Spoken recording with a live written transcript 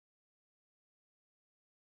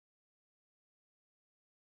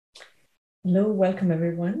Hello, welcome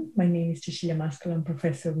everyone. My name is Cecilia Mascolo. I'm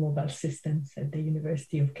Professor of Mobile Systems at the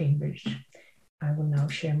University of Cambridge. I will now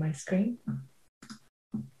share my screen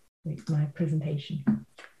with my presentation.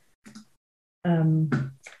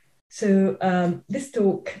 This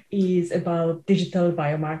talk is about digital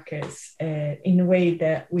biomarkers in a way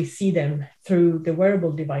that we see them through the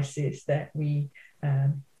wearable devices that we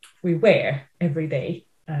wear every day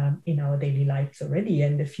in our daily lives already,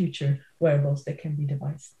 and the future wearables that can be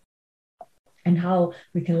devised, and how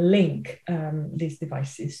we can link these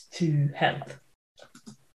devices to health.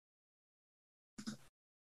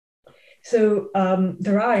 So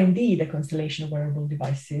there are indeed a constellation of wearable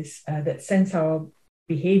devices that sense our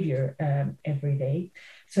behavior every day.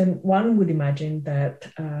 So one would imagine that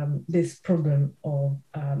this problem of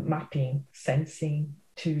mapping sensing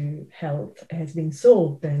to health has been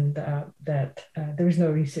solved, and that there is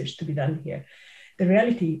no research to be done here. The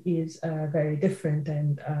reality is very different,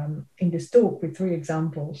 and in this talk with 3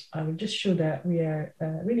 examples, I will just show that we are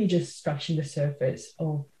really just scratching the surface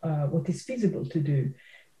of what is feasible to do,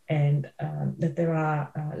 and that there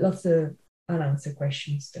are lots of unanswered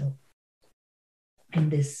questions still in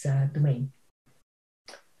this domain.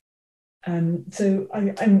 So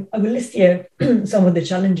I will list here some of the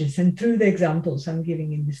challenges, and through the examples I'm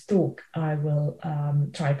giving in this talk, I will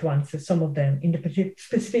try to answer some of them in the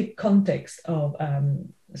specific context of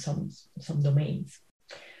some domains.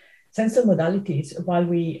 Sensor modalities, while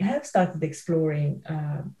we have started exploring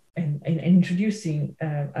and introducing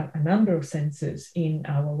a number of sensors in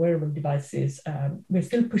our wearable devices, we're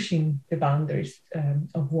still pushing the boundaries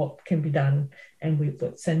of what can be done and with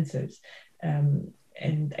what sensors.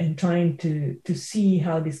 And trying to see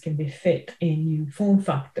how this can be fit in new form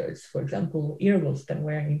factors, for example, earbuds that I'm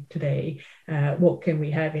wearing today, what can we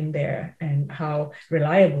have in there, and how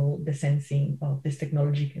reliable the sensing of this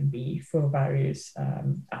technology can be for various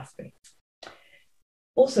aspects.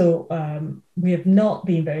 Also, we have not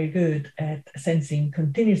been very good at sensing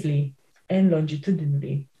continuously and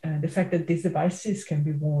longitudinally. The fact that these devices can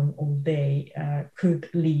be worn all day could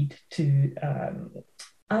lead to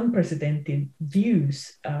unprecedented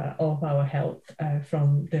views of our health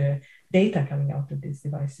from the data coming out of these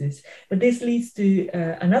devices. But this leads to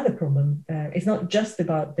another problem. It's not just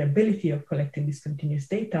about the ability of collecting this continuous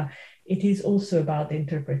data, it is also about the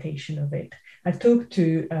interpretation of it. I've talked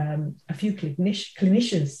to a few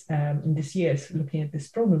clinicians in this years looking at this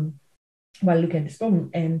problem,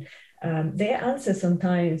 and their answer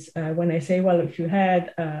sometimes when I say, well, if you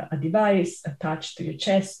had a device attached to your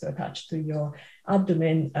chest or attached to your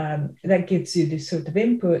abdomen, that gives you this sort of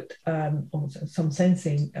input, or some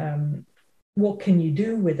sensing, what can you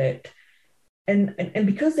do with it? And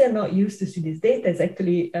because they're not used to see this data, it's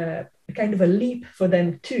actually a kind of a leap for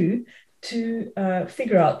them to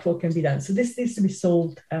figure out what can be done. So this needs to be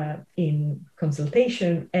solved in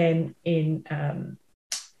consultation and in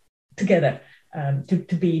together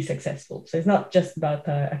to be successful. So it's not just about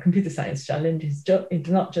a computer science challenge, it's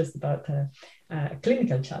not just about a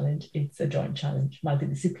clinical challenge, it's a joint challenge,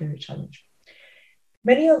 multidisciplinary challenge.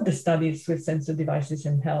 Many of the studies with sensor devices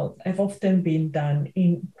in health have often been done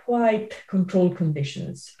in quite controlled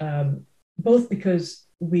conditions, both because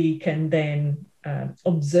we can then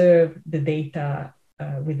observe the data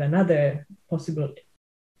with another possible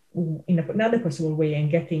way and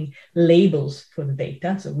getting labels for the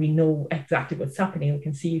data. So we know exactly what's happening. We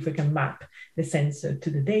can see if we can map the sensor to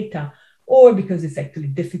the data, or because it's actually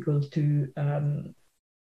difficult to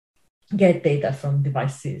get data from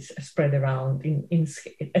devices spread around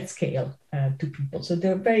at scale to people. So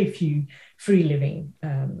there are very few free living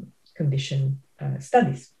condition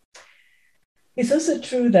studies. It's also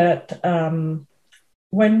true that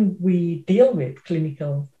when we deal with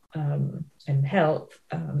clinical and health,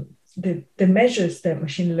 the measures that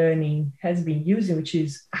machine learning has been using, which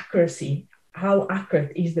is accuracy, how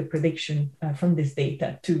accurate is the prediction from this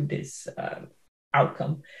data to this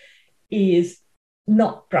outcome, is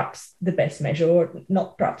not perhaps the best measure, or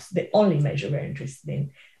not perhaps the only measure we're interested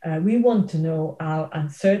in. We want to know how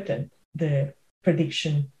uncertain the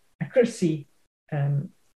prediction accuracy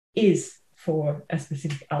is for a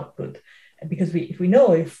specific output, because if we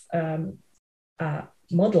know if a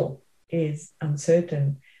model is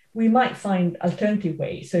uncertain, we might find alternative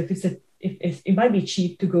ways. So if it might be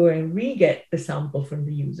cheap to go and re-get the sample from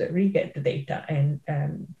the user, re-get the data and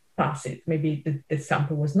pass it. Maybe the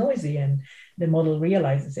sample was noisy and the model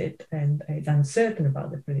realizes it and is uncertain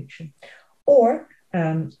about the prediction. Or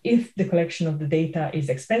if the collection of the data is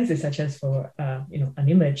expensive, such as for an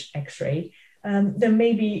image X-ray, then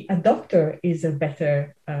maybe a doctor is a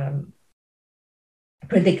better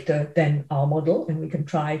predictor than our model, and we can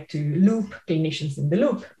try to loop clinicians in the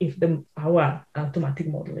loop if our automatic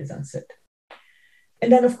model is uncertain.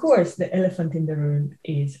 And then, of course, the elephant in the room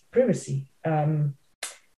is privacy.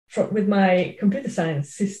 With my computer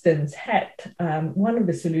science systems hat, one of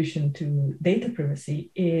the solutions to data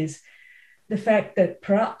privacy is the fact that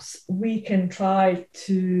perhaps we can try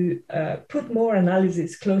to put more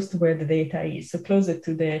analysis close to where the data is, so closer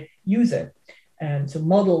to the user. So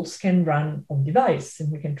models can run on device,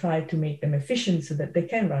 and we can try to make them efficient so that they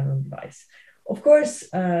can run on device. Of course,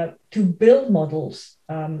 to build models,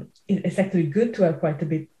 it's actually good to have quite a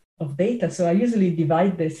bit of data. So I usually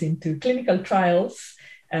divide this into clinical trials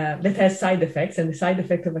that has side effects, and the side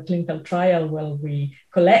effect of a clinical trial, where we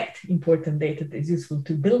collect important data that is useful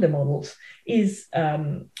to build the models, is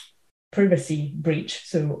privacy breach.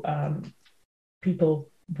 So people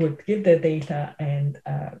would give their data, and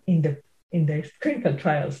in the clinical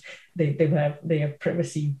trials, they have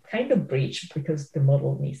privacy kind of breach because the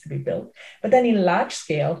model needs to be built. But then in large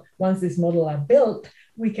scale, once these models are built,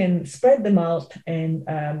 we can spread them out and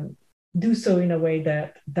do so in a way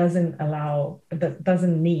that doesn't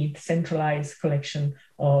need centralized collection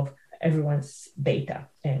of everyone's data.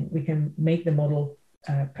 And we can make the model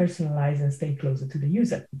personalized and stay closer to the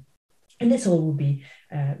user. And this all will be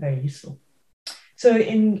very useful. So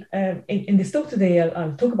in this talk today,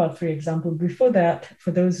 I'll talk about 3 examples. Before that,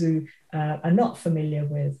 for those who are not familiar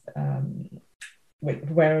with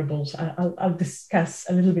wearables, I'll discuss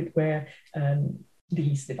a little bit where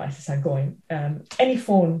these devices are going. Any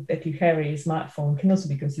phone that you carry, a smartphone, can also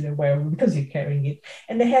be considered wearable because you're carrying it.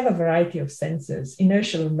 And they have a variety of sensors,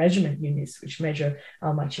 inertial measurement units, which measure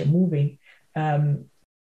how much you're moving,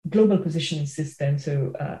 global positioning system,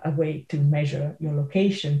 so a way to measure your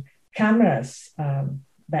location, cameras,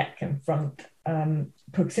 back and front,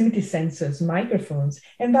 proximity sensors, microphones,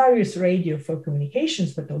 and various radio for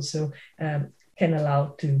communications, but also can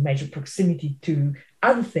allow to measure proximity to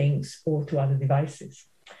other things or to other devices.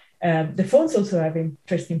 The phones also have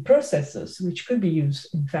interesting processors, which could be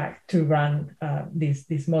used, in fact, to run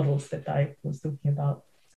these models that I was talking about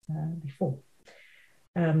before.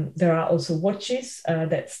 There are also watches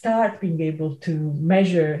that start being able to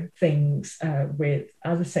measure things with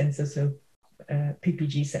other sensors. So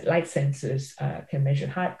PPG light sensors can measure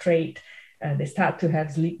heart rate. They start to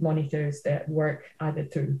have sleep monitors that work either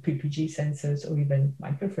through PPG sensors or even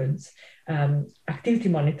microphones. Activity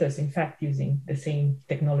monitors, in fact, using the same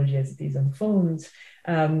technology as it is on phones.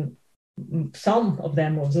 Some of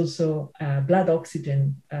them was also blood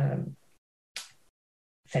oxygen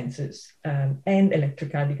sensors and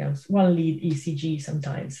electrocardiograms, one lead ECG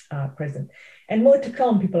sometimes are present. And more to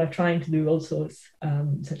come, people are trying to do all sorts,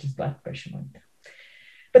 such as blood pressure monitor.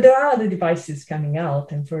 But there are other devices coming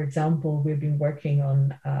out. And for example, we've been working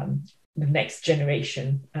on the next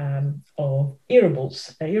generation of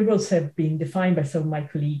wearables. Wearables have been defined by some of my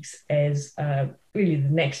colleagues as really the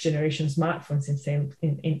next generation smartphones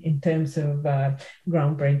in terms of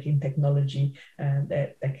groundbreaking technology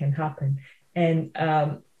that can happen. And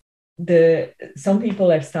some people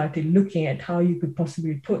have started looking at how you could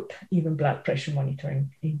possibly put even blood pressure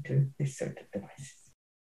monitoring into these sort of devices.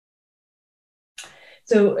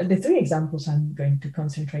 So the 3 examples I'm going to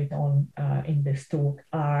concentrate on in this talk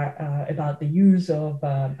are about the use of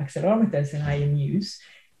accelerometers and IMUs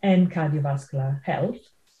and cardiovascular health,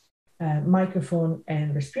 microphone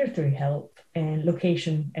and respiratory health, and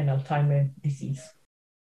location and Alzheimer's disease.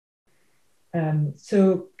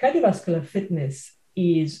 So cardiovascular fitness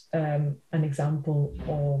is an example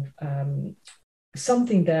of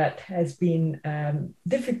something that has been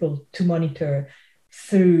difficult to monitor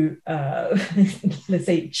through, let's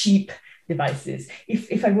say, cheap devices.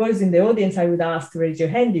 If I was in the audience, I would ask to raise your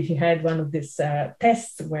hand if you had one of these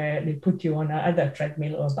tests where they put you on either a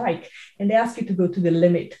treadmill or a bike, and they ask you to go to the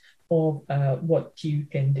limit of what you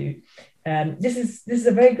can do. This is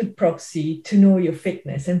a very good proxy to know your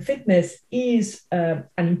fitness, and fitness is an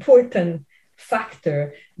important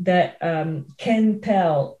factor that can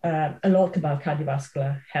tell a lot about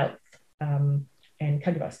cardiovascular health, and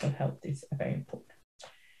cardiovascular health is very important.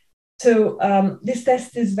 So this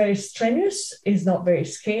test is very strenuous, is not very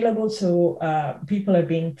scalable, so people have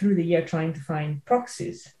been through the year trying to find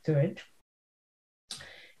proxies to it.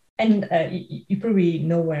 And you probably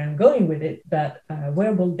know where I'm going with it, but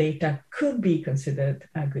wearable data could be considered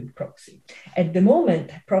a good proxy. At the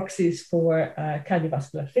moment, proxies for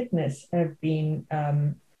cardiovascular fitness have been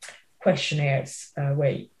questionnaires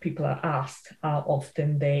where people are asked how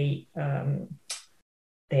often they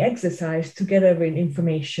exercise, together with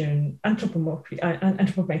information,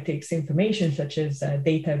 anthropometrics information, such as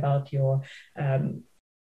data about your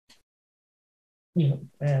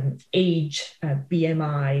age,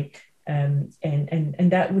 BMI,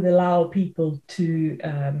 and that would allow people to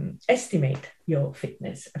estimate your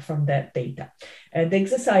fitness from that data. The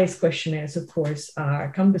exercise questionnaires, of course,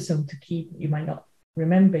 are cumbersome to keep. You might not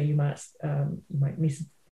remember. You might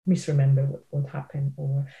misremember what happened,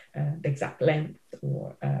 or the exact length,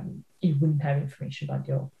 or you wouldn't have information about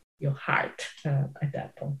your heart at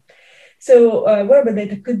that point. So wearable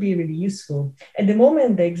data could be really useful. At the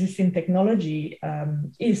moment, the existing technology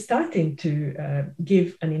is starting to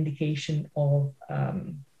give an indication of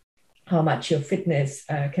how much your fitness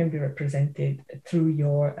can be represented through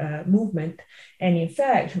your movement. And in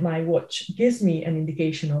fact, my watch gives me an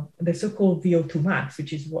indication of the so-called VO2 max,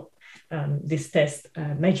 which is what this test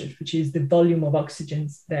measures, which is the volume of oxygen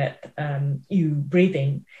that you breathe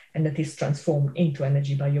in and that is transformed into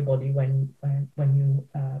energy by your body when you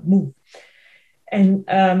move.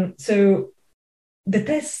 And so the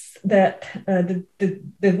tests that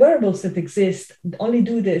the wearables that exist only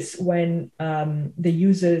do this when the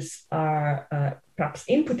users are perhaps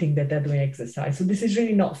inputting that they're doing exercise. So this is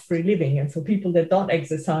really not free living. And for people that don't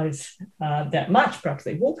exercise that much, perhaps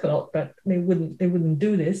they walk a lot, but they wouldn't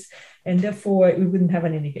do this. And therefore, we wouldn't have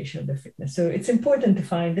an indication of their fitness. So it's important to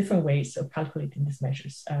find different ways of calculating these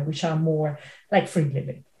measures, which are more like free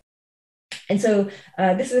living. And so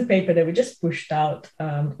this is a paper that we just pushed out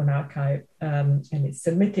on arXiv, and it's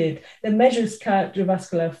submitted, that measures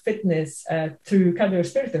cardiovascular fitness through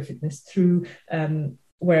cardiorespiratory fitness through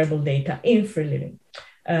wearable data in free living.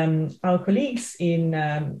 Our colleagues in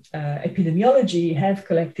epidemiology have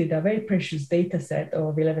collected a very precious data set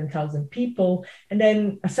of 11,000 people, and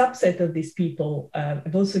then a subset of these people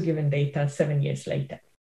have also given data 7 years later.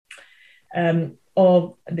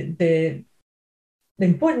 Of the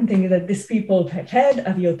important thing is that these people have had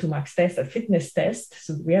a VO2 max test, a fitness test,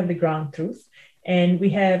 so we have the ground truth, and we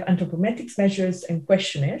have anthropometrics measures and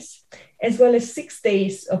questionnaires, as well as 6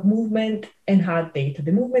 days of movement and heart data.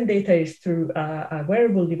 The movement data is through a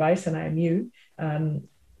wearable device, an IMU,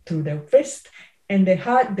 through the wrist, and the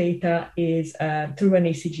heart data is through an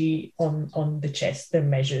ECG on the chest that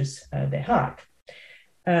measures the heart.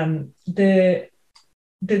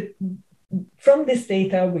 From this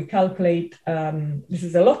data, we calculate, this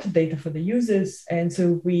is a lot of data for the users, and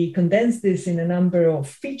so we condense this in a number of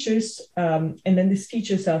features, and then these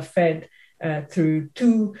features are fed through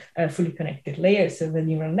 2 fully connected layers of the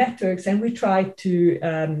neural networks, and we try to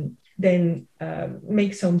then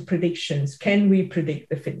make some predictions. Can we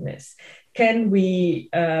predict the fitness? Can we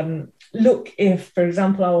look if, for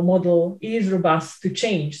example, our model is robust to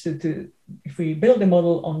change? So if we build a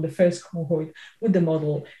model on the first cohort, would the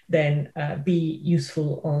model then be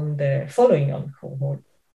useful on the following on cohort?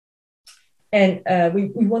 And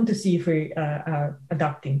we want to see if we are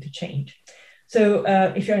adapting to change. So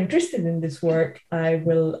if you're interested in this work, I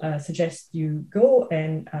will suggest you go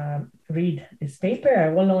and read this paper. I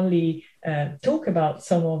will only talk about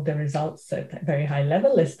some of the results at a very high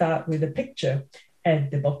level. Let's start with a picture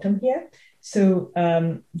at the bottom here. So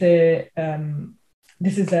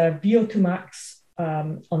this is a VO2 max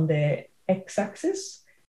on the x-axis,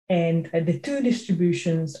 and the 2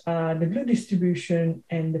 distributions are the blue distribution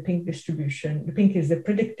and the pink distribution. The pink is the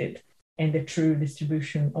predicted, and the true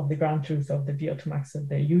distribution of the ground truth of the VO2 max of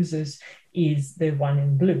the users is the one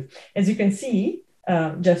in blue. As you can see,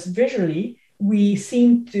 just visually, we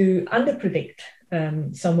seem to underpredict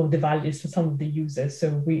some of the values for some of the users.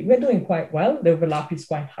 So we're doing quite well. The overlap is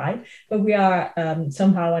quite high, but we are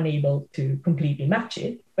somehow unable to completely match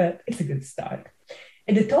it, but it's a good start.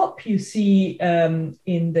 At the top, you see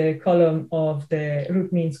in the column of the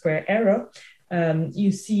root mean square error,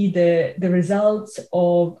 you see the results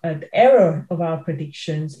of the error of our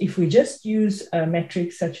predictions if we just use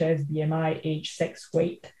metrics such as BMI, age, sex,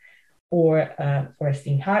 weight, or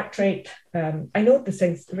resting heart rate. I note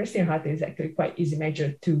the resting heart rate is actually quite easy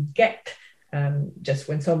measure to get just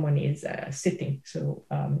when someone is sitting. So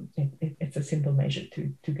it's a simple measure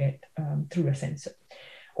to get through a sensor.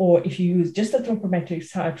 Or if you use just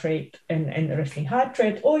anthropometrics heart rate and the resting heart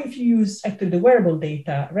rate, or if you use actually the wearable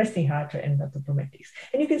data, resting heart rate and anthropometrics.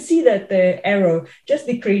 And you can see that the error just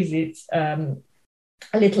decreases a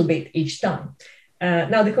little bit each time.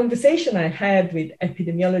 Now, the conversation I had with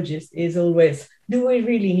epidemiologists is always, do we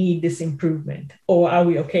really need this improvement? Or are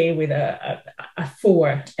we okay with a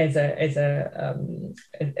 4 as an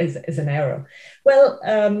error? Well,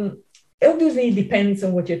 obviously it depends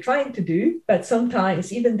on what you're trying to do, but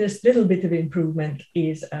sometimes even this little bit of improvement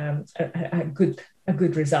is a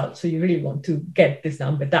good result. So you really want to get this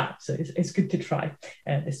number down. So it's good to try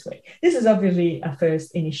this way. This is obviously a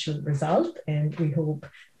first initial result, and we hope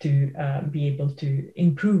to be able to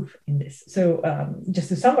improve in this. So just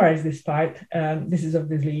to summarize this part, this is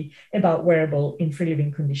obviously about wearable in free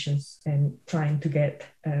living conditions and trying to get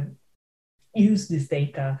use this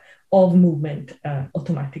data of movement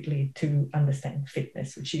automatically to understand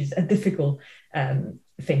fitness, which is a difficult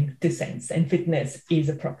thing to sense. And fitness is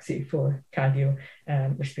a proxy for cardio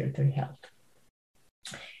respiratory health.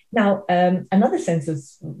 Now, another sensor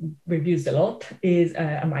we've used a lot is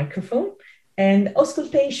a microphone. And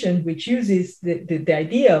auscultation, which uses the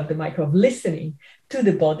idea of the micro of listening to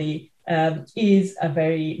the body, is a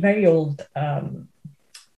very, very old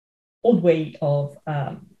way of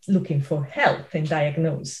looking for health and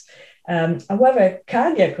diagnose. However,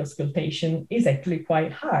 cardiac auscultation is actually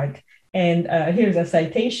quite hard. And here's a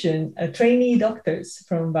citation: trainee doctors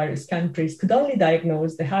from various countries could only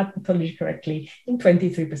diagnose the heart pathology correctly in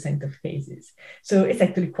 23% of cases. So it's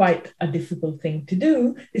actually quite a difficult thing to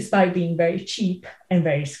do, despite being very cheap and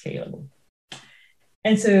very scalable.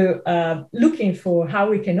 And so looking for how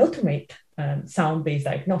we can automate sound-based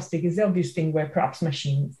diagnostic is the obvious thing where perhaps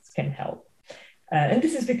machines can help. And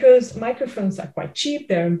this is because microphones are quite cheap.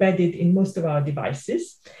 They're embedded in most of our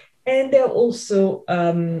devices. And they're also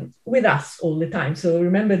with us all the time. So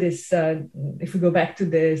remember this, if we go back to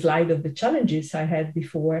the slide of the challenges I had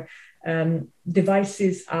before,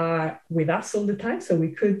 devices are with us all the time. So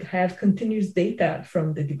we could have continuous data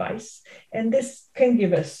from the device. And this can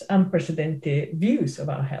give us unprecedented views of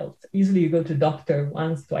our health. Usually you go to doctor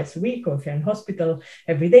once, twice a week, or if you're in hospital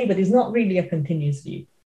every day, but it's not really a continuous view.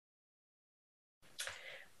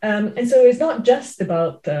 And so it's not just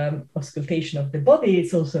about auscultation of the body,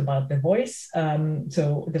 it's also about the voice.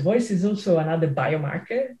 So the voice is also another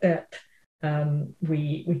biomarker that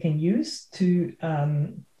we can use to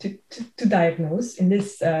diagnose. In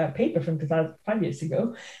this paper from 5 years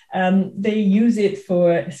ago, they use it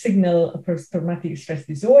for signal post-traumatic stress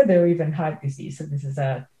disorder or even heart disease. So this is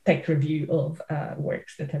a tech review of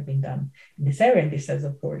works that have been done in this area, and this has,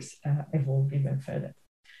 of course, evolved even further.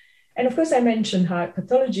 And of course, I mentioned heart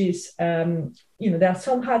pathologies. There are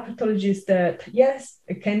some heart pathologies that, yes,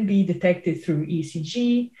 it can be detected through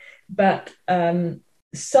ECG, but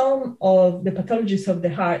some of the pathologies of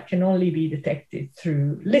the heart can only be detected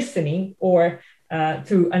through listening or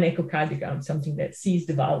through an echocardiogram, something that sees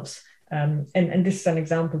the valves. And this is an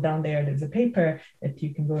example down there. There's a paper that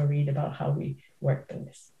you can go and read about how we worked on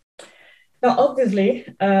this. Now, obviously,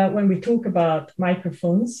 when we talk about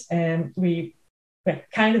microphones, we're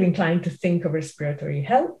kind of inclined to think of respiratory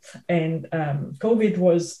health, and COVID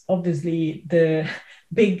was obviously the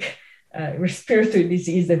big respiratory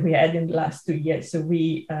disease that we had in the last 2 years. So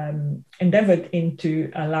we endeavored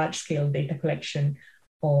into a large-scale data collection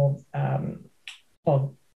of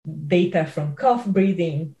data from cough,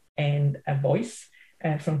 breathing, and a voice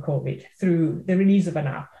from COVID through the release of an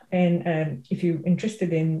app. And if you're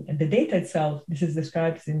interested in the data itself, this is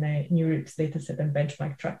described in the NeurIPS dataset and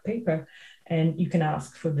benchmark track paper. And you can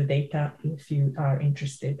ask for the data if you are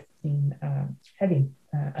interested in having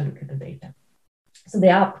a look at the data. So the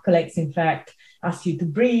app collects, in fact, asks you to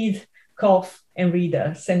breathe, cough, and read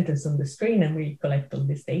a sentence on the screen, and we collect all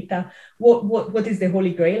this data. What is the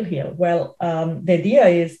holy grail here? Well, the idea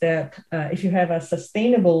is that if you have a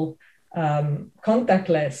sustainable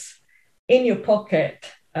contactless in your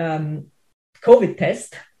pocket COVID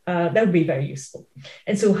test, that would be very useful.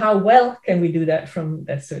 And so how well can we do that from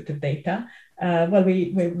that sort of data? Well,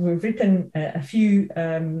 we've written a few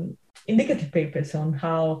indicative papers on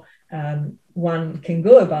how one can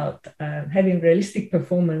go about having realistic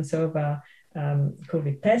performance of a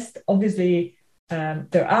COVID test. Obviously,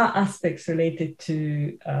 there are aspects related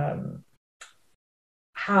to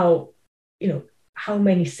how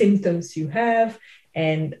many symptoms you have,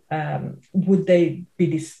 and would they be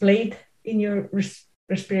displayed in your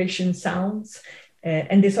respiration sounds.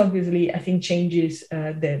 And this obviously, I think, changes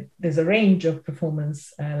there's a range of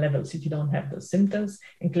performance levels if you don't have those symptoms.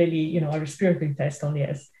 And clearly, a respiratory test only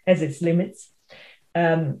has its limits.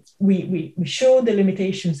 We show the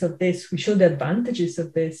limitations of this, we show the advantages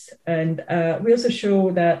of this, and we also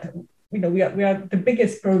show that we are the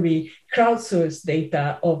biggest probably crowdsourced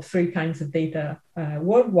data of 3 kinds of data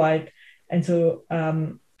worldwide. And so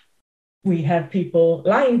we have people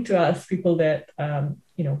lying to us, people that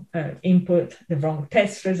input the wrong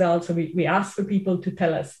test results. So we asked for people to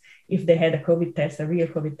tell us if they had a COVID test, a real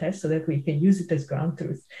COVID test, so that we can use it as ground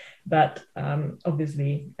truth. But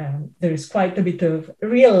obviously, there is quite a bit of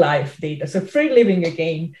real life data. So free living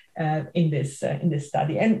again in this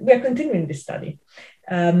study, and we are continuing this study.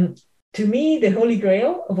 To me, the holy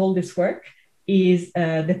grail of all this work is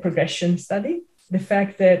the progression study. The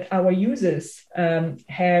fact that our users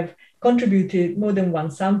have contributed more than one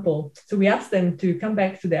sample. So we asked them to come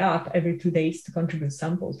back to the app every 2 days to contribute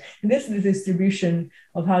samples. And this is the distribution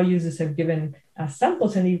of how users have given us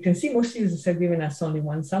samples. And you can see most users have given us only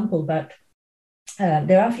one sample, but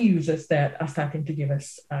there are a few users that are starting to give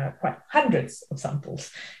us quite hundreds of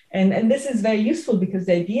samples. And this is very useful because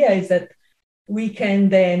the idea is that we can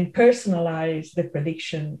then personalize the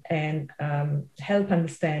prediction and help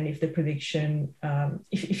understand if the prediction,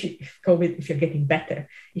 if COVID, if you're getting better,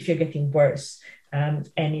 if you're getting worse, and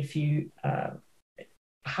if you,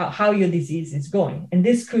 how your disease is going. And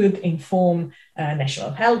this could inform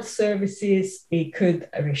national health services. It could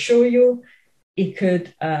reassure you. It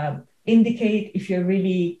could indicate if you're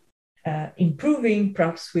really improving,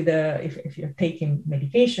 perhaps with if you're taking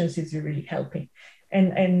medications, is it really helping?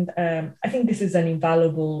 And I think this is an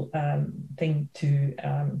invaluable thing to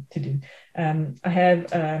do.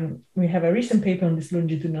 We have a recent paper on this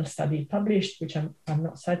longitudinal study published, which I'm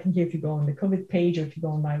not citing here. If you go on the COVID page or if you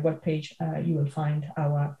go on my webpage, you will find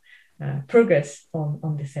our progress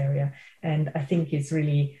on this area. And I think it's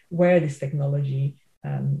really where this technology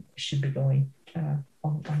should be going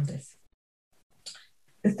on this.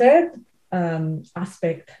 The third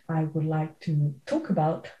aspect I would like to talk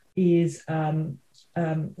about is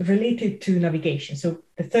related to navigation. So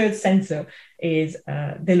the third sensor is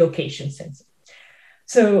the location sensor.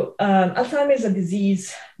 So Alzheimer's is a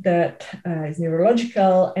disease that is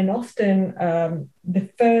neurological, and often the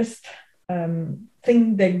first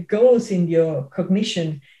thing that goes in your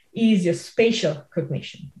cognition is your spatial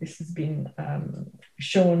cognition. This has been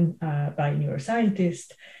shown by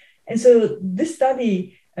neuroscientists. And so this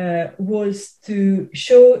study was to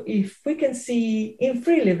show if we can see in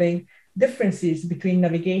free living differences between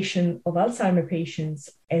navigation of Alzheimer's patients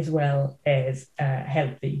as well as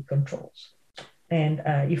healthy controls. And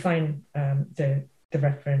you find the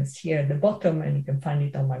reference here at the bottom, and you can find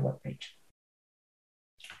it on my webpage.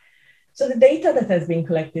 So the data that has been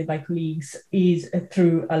collected by colleagues is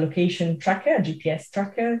through a location tracker, a GPS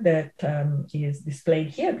tracker that is displayed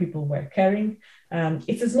here, people were carrying.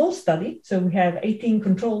 It's a small study, so we have 18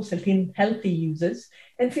 controls, 18 healthy users,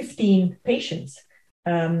 and 15 patients.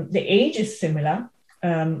 The age is similar,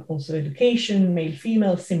 also education, male,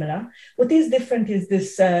 female, similar. What is different is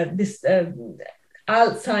this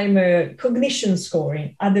Alzheimer cognition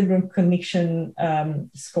scoring, other cognition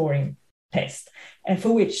scoring test,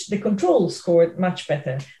 for which the controls scored much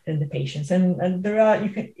better than the patients. And there are,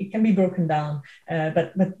 it can be broken down,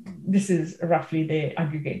 but this is roughly the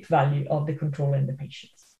aggregate value of the control and the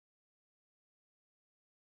patients.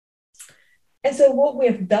 And so what we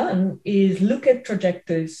have done is look at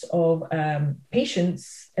trajectories of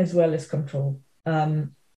patients as well as control.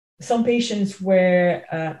 Some patients were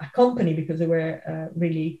accompanied because they were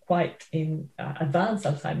really quite in advanced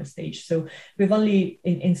Alzheimer's stage. So we've only,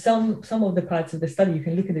 in some of the parts of the study, you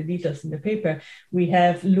can look at the details in the paper, we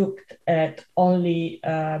have looked at only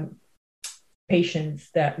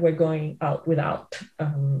patients that were going out without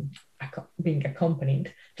being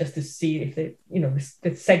accompanied, just to see if they,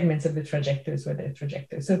 the segments of the trajectories were their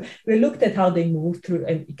trajectories. So we looked at how they moved through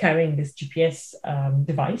carrying this GPS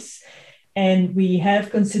device. And we have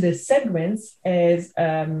considered segments as,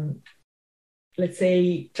 let's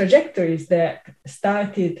say, trajectories that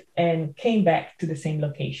started and came back to the same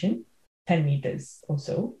location, 10 meters or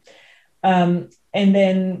so. And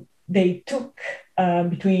then they took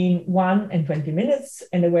between 1 and 20 minutes,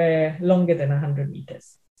 and they were longer than 100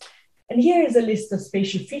 meters. And here is a list of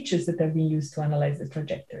spatial features that have been used to analyze the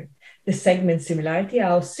trajectory. The segment similarity,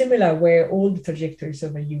 how similar were all the trajectories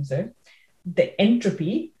of a user. The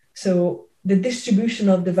entropy, so the distribution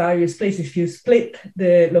of the various places. If you split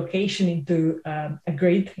the location into a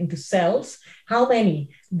grid, into cells, how many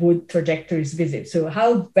would trajectories visit? So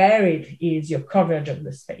how varied is your coverage of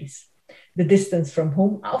the space? The distance from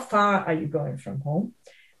home, how far are you going from home?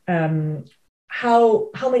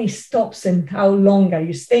 How many stops and how long are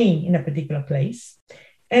you staying in a particular place?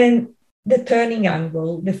 And the turning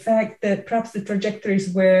angle, the fact that perhaps the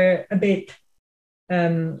trajectories were a bit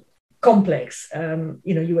complex,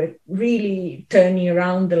 you were really turning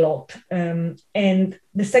around a lot, and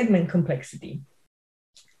the segment complexity,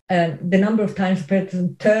 the number of times a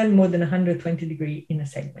person turned more than 120 degrees in a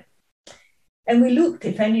segment. And we looked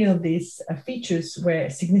if any of these features were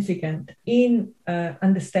significant in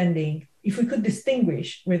understanding if we could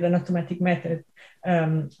distinguish with an automatic method,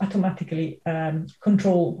 automatically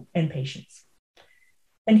control in patients.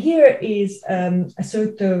 And here is a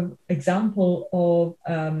sort of example of,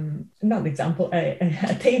 not example,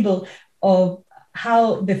 a table of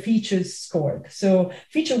how the features scored. So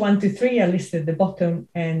feature 1 to 3 are listed at the bottom,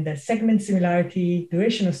 and the segment similarity,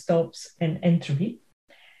 duration of stops, and entropy.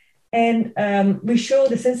 And we show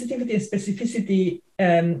the sensitivity and specificity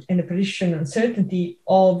and the prediction uncertainty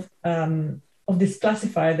of this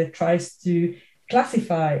classifier that tries to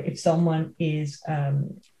classify if someone is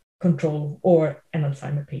control or an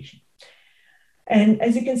Alzheimer patient. And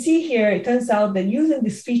as you can see here, it turns out that using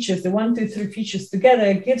these features, the 1, 2, 3 features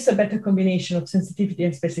together, gives a better combination of sensitivity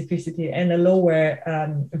and specificity and a lower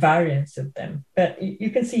variance of them. But you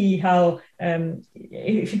can see how,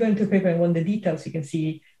 if you go into a paper and want the details, you can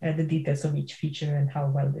see the details of each feature and how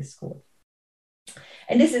well they score.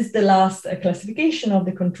 And this is the last classification of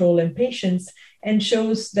the control in patients, and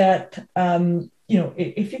shows that,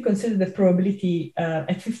 if you consider the probability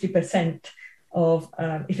at 50%, of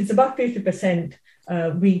if it's above 50%,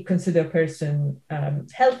 we consider a person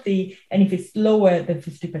healthy, and if it's lower than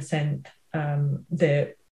 50%,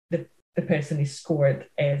 the person is scored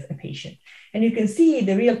as a patient. And you can see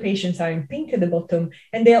the real patients are in pink at the bottom,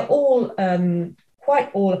 and they are all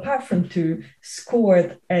quite all, apart from 2,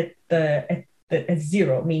 scored at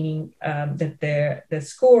 0, meaning that the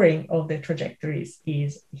scoring of the trajectories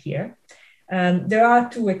is here. There are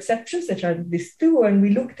 2 exceptions, that are these 2, and we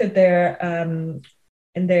looked at their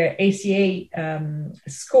ACA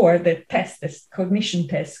score, the cognition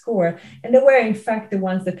test score, and they were in fact the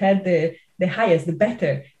ones that had the highest, the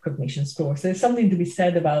better cognition score. So there's something to be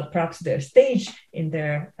said about perhaps their stage in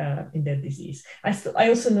their disease. I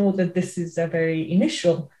also know that this is a very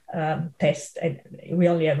initial test, and we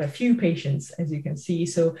only have a few patients, as you can see,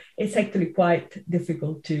 so it's actually quite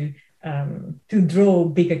difficult to draw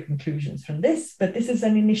bigger conclusions from this, but this is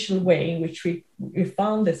an initial way in which we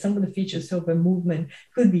found that some of the features of a movement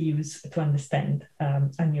could be used to understand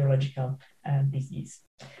a neurological disease.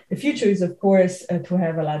 The future is, of course, to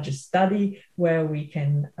have a larger study where we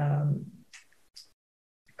can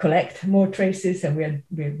collect more traces, and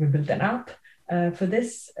we built an app for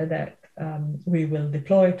this that we will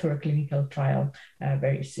deploy to a clinical trial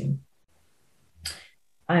very soon.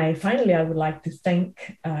 Finally, I would like to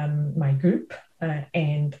thank my group,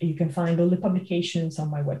 and you can find all the publications on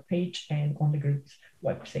my webpage and on the group's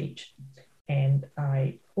webpage. And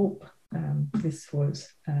I hope this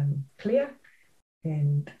was clear,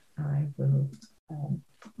 and I will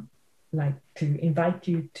like to invite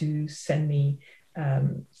you to send me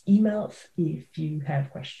emails if you have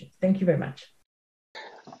questions. Thank you very much.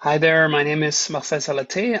 Hi there, my name is Marcel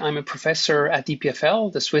Salathé. I'm a professor at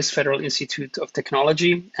EPFL, the Swiss Federal Institute of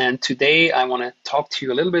Technology, and today I want to talk to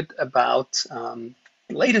you a little bit about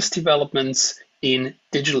latest developments in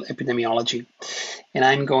digital epidemiology. And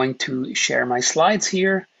I'm going to share my slides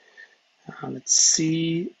here. Let's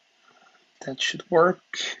see, that should work.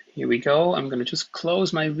 Here we go. I'm going to just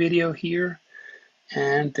close my video here,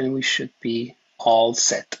 and then we should be all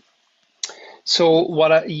set. So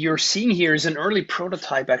what you're seeing here is an early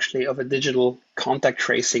prototype, actually, of a digital contact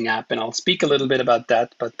tracing app, and I'll speak a little bit about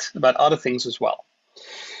that, but about other things as well.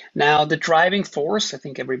 Now, the driving force, I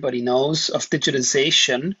think everybody knows, of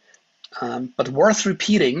digitization, but worth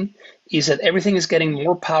repeating, is that everything is getting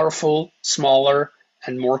more powerful, smaller,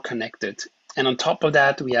 and more connected. And on top of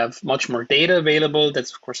that, we have much more data available.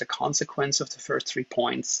 That's, of course, a consequence of the first 3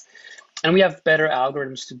 points. And we have better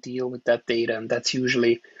algorithms to deal with that data, and that's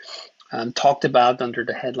usually talked about under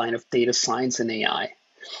the headline of data science and AI.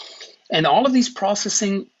 And all of these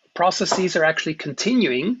processes are actually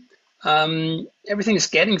continuing. Everything is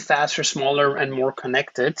getting faster, smaller, and more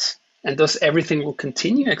connected, and thus everything will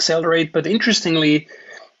continue to accelerate. But interestingly,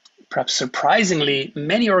 perhaps surprisingly,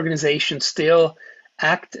 many organizations still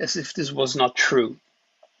act as if this was not true.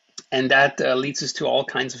 And that leads us to all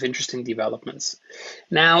kinds of interesting developments.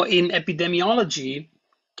 Now, in epidemiology,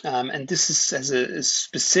 and this is as a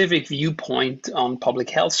specific viewpoint on public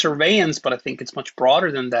health surveillance, but I think it's much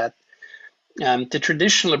broader than that. The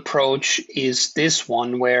traditional approach is this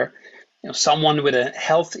one, where someone with a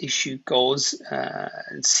health issue goes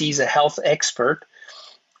and sees a health expert,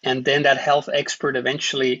 and then that health expert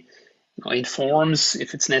eventually informs,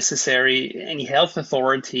 if it's necessary, any health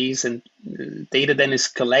authorities, and data then is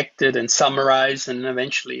collected and summarized, and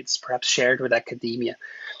eventually it's perhaps shared with academia.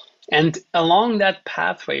 And along that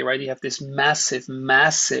pathway, right, you have this massive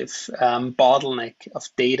bottleneck of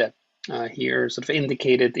data here, sort of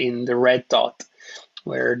indicated in the red dot.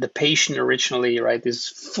 where the patient originally, right, is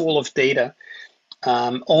full of data,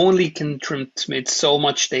 only can transmit so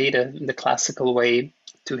much data in the classical way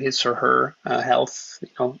to his or her health,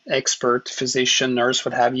 expert, physician, nurse,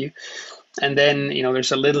 what have you. And then,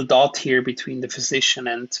 there's a little dot here between the physician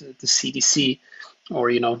and the CDC,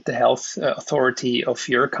 or, the health authority of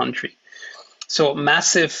your country. So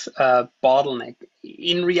massive bottleneck.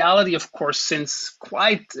 In reality, of course, since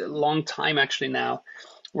quite a long time actually now,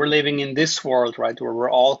 we're living in this world, right, where we're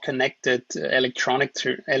all connected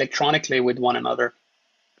electronically with one another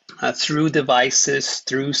through devices,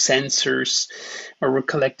 through sensors, where we're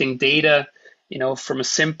collecting data, from as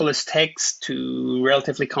simple as text to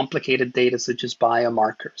relatively complicated data such as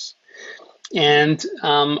biomarkers. And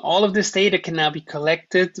all of this data can now be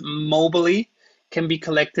collected mobily, can be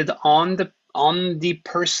collected on the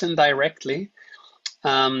person directly.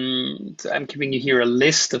 I'm giving you here a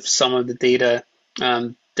list of some of the data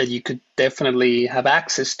that you could definitely have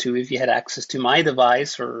access to if you had access to my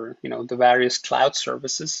device or the various cloud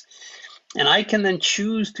services. And I can then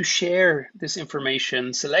choose to share this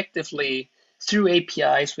information selectively through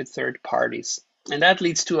APIs with third parties. And that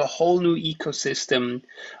leads to a whole new ecosystem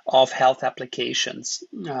of health applications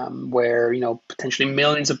where potentially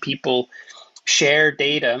millions of people share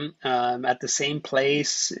data at the same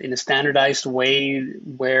place in a standardized way,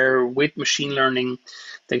 where with machine learning,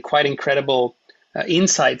 then quite incredible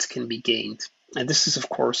insights can be gained. And this is, of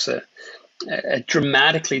course, a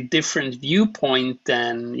dramatically different viewpoint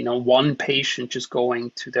than one patient just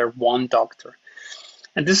going to their one doctor.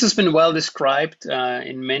 And this has been well described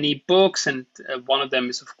in many books, and one of them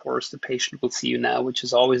is, of course, The Patient Will See You Now, which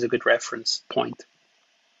is always a good reference point.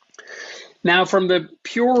 Now, from the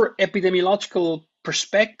pure epidemiological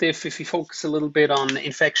perspective, if you focus a little bit on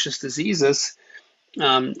infectious diseases,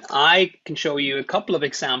 I can show you a couple of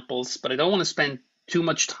examples, but I don't want to spend too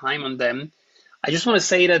much time on them. I just want to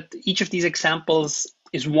say that each of these examples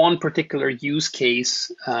is one particular use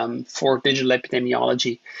case for digital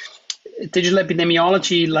epidemiology. Digital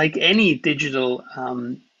epidemiology, like any digital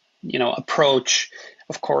approach,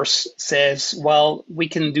 of course, says, well, we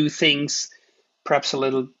can do things perhaps a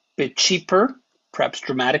little bit cheaper, perhaps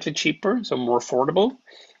dramatically cheaper, so more affordable.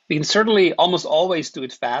 We can certainly almost always do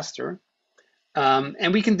it faster.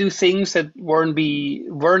 And we can do things that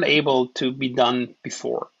weren't able to be done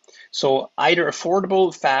before. So either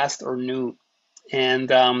affordable, fast, or new.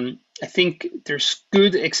 And I think there's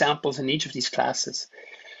good examples in each of these classes.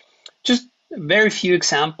 Just very few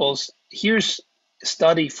examples. Here's a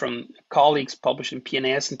study from colleagues published in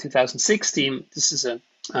PNAS in 2016. This is a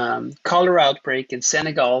cholera outbreak in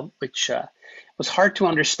Senegal, which was hard to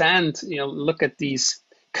understand. Look at these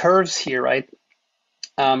curves here, right?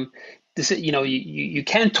 This, you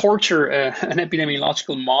can't torture an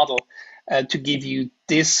epidemiological model to give you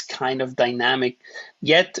this kind of dynamic.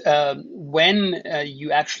 Yet, when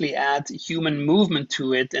you actually add human movement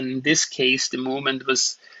to it, and in this case, the movement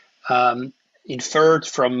was inferred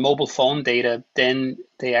from mobile phone data, then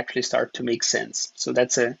they actually start to make sense. So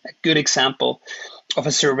that's a good example of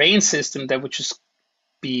a surveillance system that would just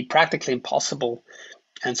be practically impossible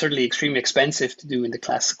and certainly extremely expensive to do in the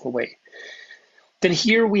classical way. Then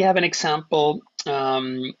here we have an example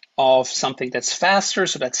of something that's faster.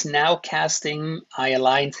 So that's nowcasting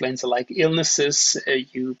ILI, influenza-like illnesses.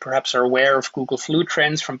 You perhaps are aware of Google flu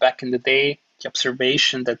trends from back in the day, the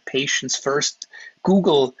observation that patients first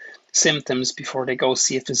Google symptoms before they go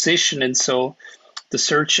see a physician. And so the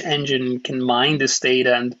search engine can mine this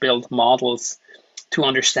data and build models to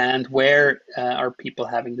understand where are people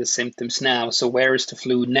having the symptoms now. So where is the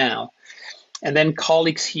flu now? And then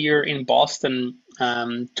colleagues here in Boston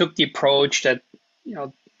took the approach that,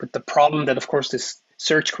 with the problem that, of course, this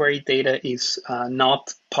search query data is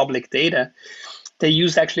not public data, they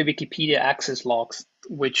used actually Wikipedia access logs,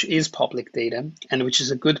 which is public data and which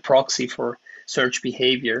is a good proxy for search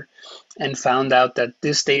behavior, and found out that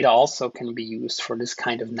this data also can be used for this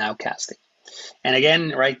kind of nowcasting. And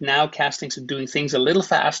again, right now, castings are doing things a little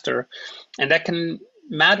faster, and that can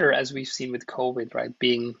matter, as we've seen with COVID, right?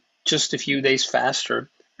 Being just a few days faster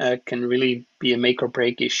can really be a make or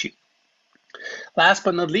break issue. Last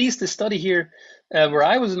but not least, the study here where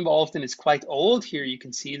I was involved in is quite old. Here you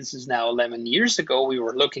can see this is now 11 years ago. We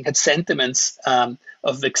were looking at sentiments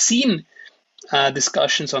of vaccine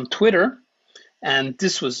discussions on Twitter. And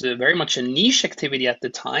this was very much a niche activity at the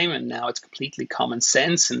time, and now it's completely common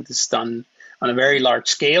sense, and it's done on a very large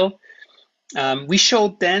scale. We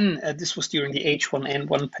showed then, this was during the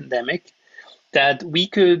H1N1 pandemic, that we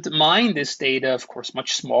could mine this data, of course,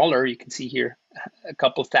 much smaller. You can see here a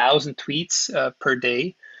couple thousand tweets per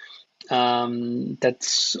day,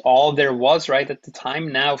 That's all there was right at the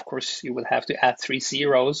time. Now, of course, you would have to add 3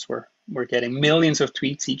 zeros. We're getting millions of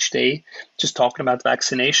tweets each day just talking about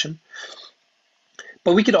vaccination.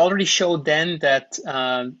 But we could already show then that,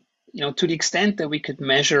 to the extent that we could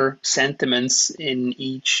measure sentiments in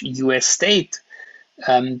each US state,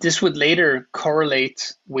 this would later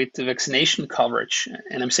correlate with the vaccination coverage.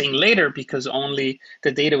 And I'm saying later because the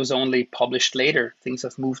data was only published later. Things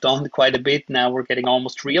have moved on quite a bit. Now we're getting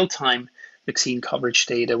almost real-time vaccine coverage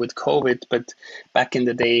data with COVID, but back in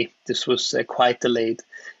the day, this was quite delayed.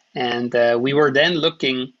 And we were then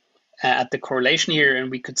looking at the correlation here, and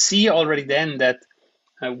we could see already then that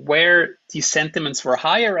where these sentiments were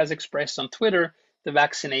higher as expressed on Twitter, the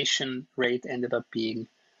vaccination rate ended up being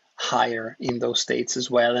higher in those states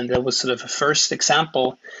as well. And that was sort of a first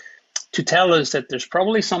example to tell us that there's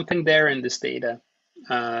probably something there in this data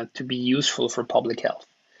to be useful for public health.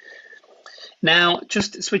 Now,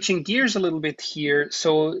 just switching gears a little bit here.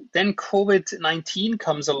 So then COVID-19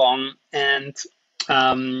 comes along, and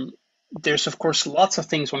there's, of course, lots of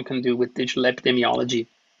things one can do with digital epidemiology.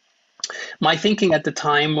 My thinking at the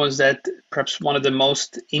time was that perhaps one of the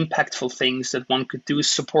most impactful things that one could do is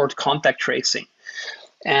support contact tracing.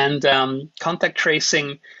 And contact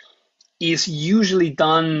tracing is usually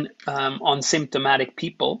done on symptomatic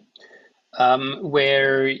people,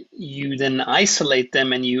 where you then isolate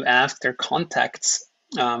them and you ask their contacts,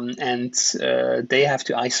 and they have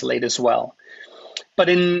to isolate as well. But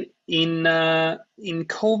in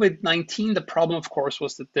COVID-19, the problem, of course,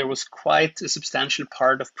 was that there was quite a substantial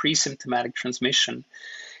part of pre-symptomatic transmission.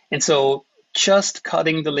 And so just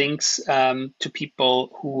cutting the links to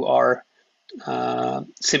people who are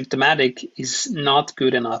symptomatic is not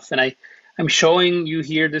good enough. And I'm showing you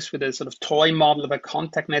here this with a sort of toy model of a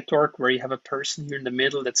contact network where you have a person here in the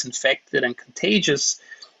middle that's infected and contagious,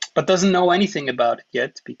 but doesn't know anything about it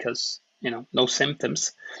yet because, no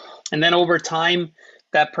symptoms. And then over time,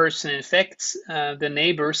 that person infects the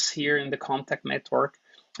neighbors here in the contact network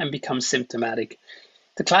and becomes symptomatic.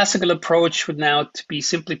 The classical approach would now be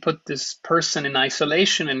simply put this person in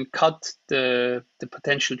isolation and cut the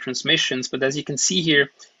potential transmissions. But as you can see here,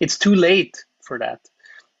 it's too late for that.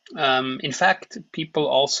 In fact, people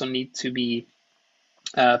also need to be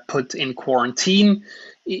put in quarantine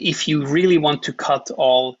if you really want to cut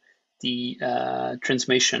all the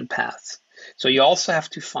transmission paths. So you also have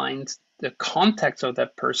to find the contacts of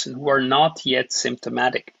that person who are not yet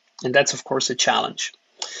symptomatic. And that's, of course, a challenge.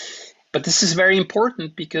 But this is very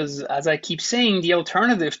important because, as I keep saying, the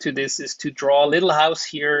alternative to this is to draw a little house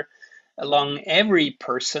here along every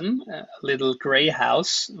person, a little gray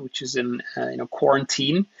house, which is in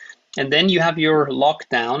quarantine. And then you have your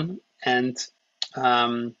lockdown, and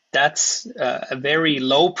that's a very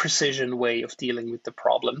low precision way of dealing with the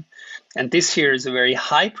problem. And this here is a very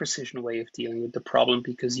high precision way of dealing with the problem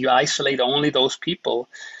because you isolate only those people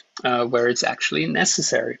where it's actually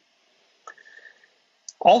necessary.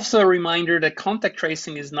 Also a reminder that contact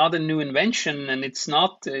tracing is not a new invention, and it's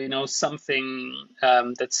not something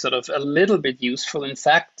that's sort of a little bit useful. In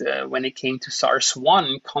fact, when it came to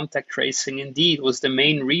SARS-1, contact tracing indeed was the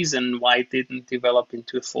main reason why it didn't develop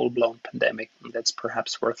into a full-blown pandemic. And that's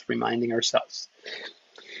perhaps worth reminding ourselves.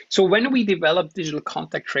 So when we develop digital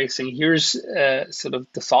contact tracing, here's sort of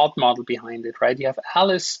the thought model behind it, right? You have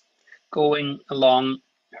Alice going along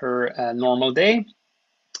her normal day.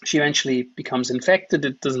 She eventually becomes infected.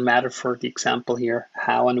 It doesn't matter for the example here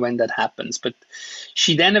how and when that happens, but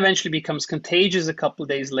she then eventually becomes contagious a couple of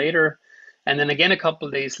days later, and then again a couple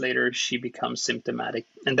of days later she becomes symptomatic.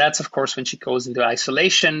 And that's, of course, when she goes into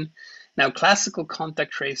isolation. Now, classical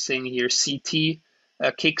contact tracing here, CT,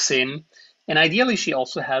 kicks in, and ideally she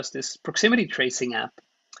also has this proximity tracing app.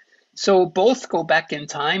 So both go back in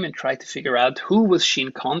time and try to figure out who was she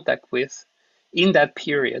in contact with in that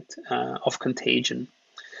period of contagion.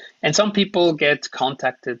 And some people get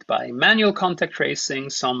contacted by manual contact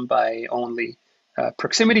tracing, some by only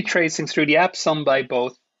proximity tracing through the app, some by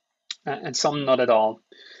both, and some not at all.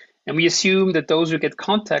 And we assume that those who get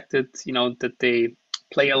contacted, that they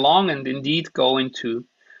play along and indeed go into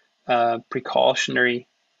precautionary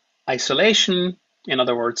isolation, in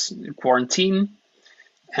other words, quarantine.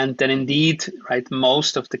 And then indeed, right,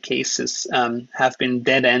 most of the cases have been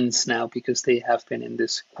dead ends now because they have been in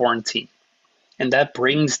this quarantine. And that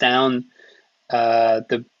brings down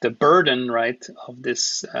the burden, right, of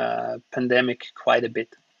this pandemic quite a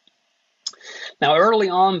bit. Now, early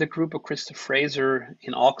on, the group of Christoph Fraser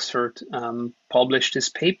in Oxford published this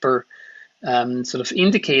paper sort of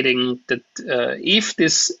indicating that if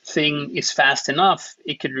this thing is fast enough,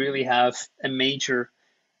 it could really have a major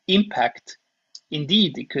impact.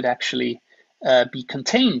 Indeed, it could actually be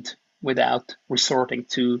contained without resorting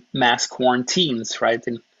to mass quarantines, right,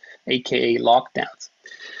 in aka lockdowns.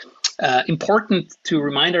 Important to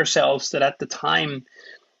remind ourselves that at the time,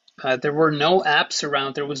 there were no apps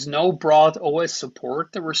around. There was no broad OS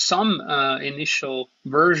support. There were some initial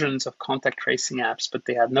versions of contact tracing apps, but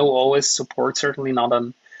they had no OS support, certainly not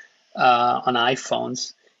on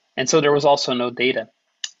iPhones. And so there was also no data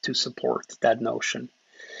to support that notion.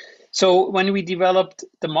 So when we developed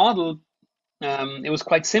the model, it was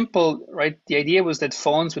quite simple, right? The idea was that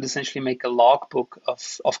phones would essentially make a logbook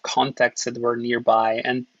of contacts that were nearby.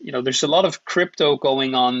 And, there's a lot of crypto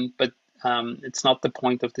going on, but it's not the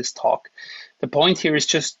point of this talk. The point here is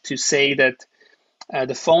just to say that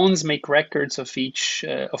the phones make records of each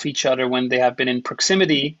other when they have been in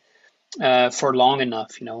proximity for long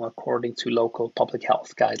enough, according to local public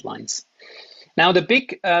health guidelines. Now, the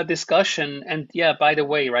big discussion, and yeah, by the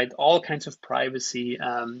way, right, all kinds of privacy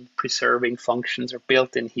preserving functions are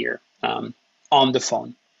built in here on the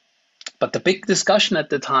phone. But the big discussion at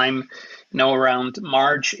the time, around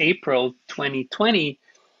March, April 2020,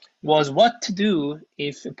 was what to do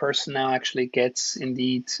if a person now actually gets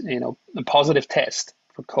indeed, a positive test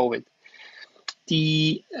for COVID.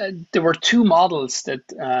 There were two models that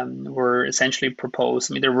were essentially proposed.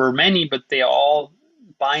 I mean, there were many, but they all,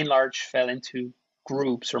 by and large, fell into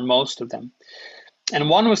groups, or most of them. And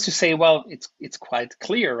one was to say, well, it's quite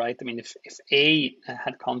clear, right? I mean, if A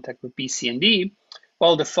had contact with B, C, and D,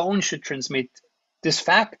 well, the phone should transmit this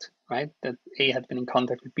fact, right, that A had been in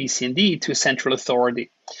contact with B, C, and D to a central authority.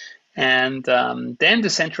 And then the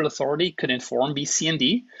central authority could inform B, C, and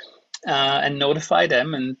D and notify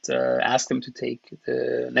them and ask them to take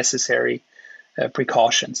the necessary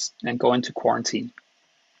precautions and go into quarantine.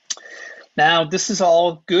 Now, this is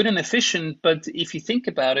all good and efficient, but if you think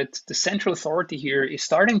about it, the central authority here is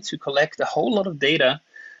starting to collect a whole lot of data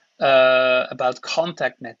about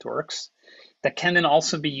contact networks that can then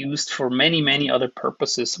also be used for many, many other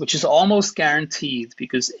purposes, which is almost guaranteed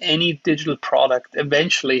because any digital product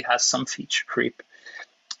eventually has some feature creep.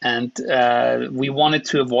 And we wanted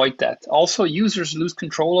to avoid that. Also, users lose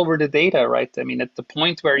control over the data, right? I mean, at the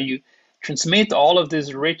point where you transmit all of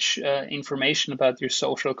this rich information about your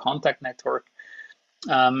social contact network,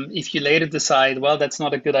 if you later decide, well, that's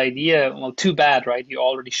not a good idea, well, too bad, right? You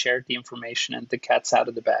already shared the information and the cat's out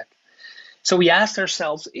of the bag. So we asked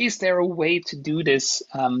ourselves, is there a way to do this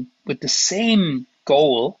with the same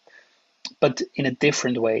goal, but in a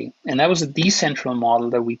different way? And that was a decentral model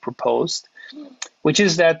that we proposed, which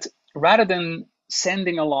is that rather than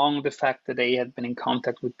sending along the fact that A had been in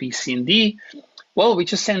contact with B, C, and D, well, we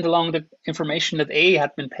just send along the information that A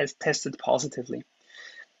had been tested positively.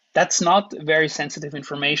 That's not very sensitive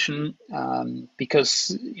information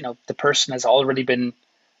because the person has already been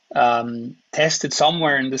tested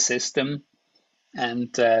somewhere in the system,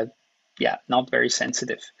 and not very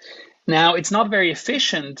sensitive. Now, it's not very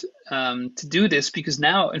efficient to do this because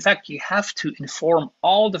now, in fact, you have to inform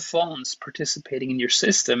all the phones participating in your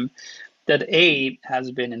system that A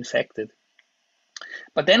has been infected.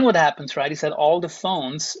 But then what happens, right, is that all the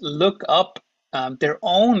phones look up their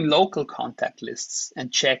own local contact lists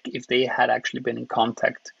and check if they had actually been in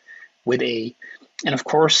contact with A. And of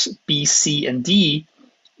course, B, C, and D,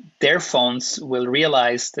 their phones will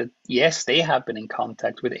realize that, yes, they have been in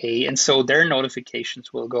contact with A, and so their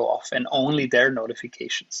notifications will go off, and only their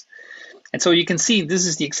notifications. And so you can see this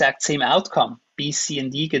is the exact same outcome. B, C,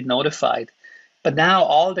 and D get notified. But now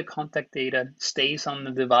all the contact data stays on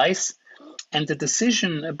the device, and the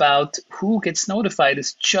decision about who gets notified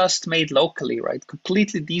is just made locally, right?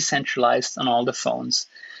 Completely decentralized on all the phones.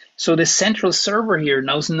 So the central server here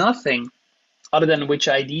knows nothing other than which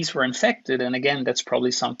IDs were infected. And again, that's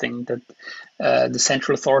probably something that the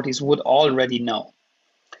central authorities would already know.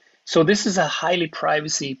 So this is a highly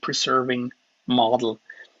privacy preserving model.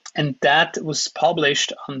 And that was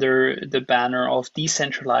published under the banner of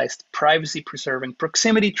decentralized privacy preserving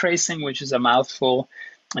proximity tracing, which is a mouthful.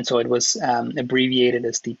 And so it was abbreviated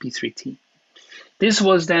as DP3T. This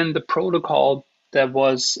was then the protocol that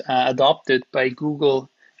was adopted by Google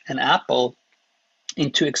and Apple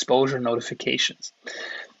into exposure notifications.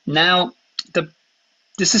 Now,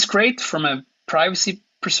 this is great from a privacy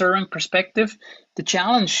preserving perspective. The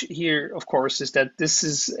challenge here, of course, is that this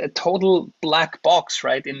is a total black box,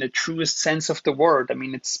 right, in the truest sense of the word. I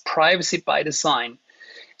mean, it's privacy by design.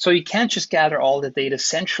 So you can't just gather all the data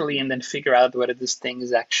centrally and then figure out whether this thing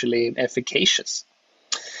is actually efficacious.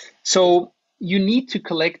 So you need to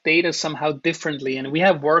collect data somehow differently. And we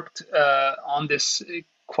have worked on this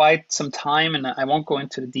quite some time, and I won't go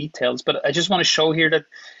into the details, but I just want to show here that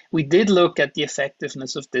We did look at the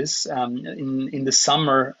effectiveness of this in the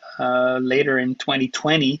summer later in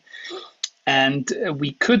 2020, and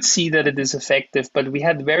we could see that it is effective, but we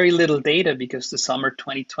had very little data because the summer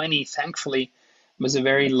 2020, thankfully, was a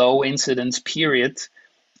very low incidence period.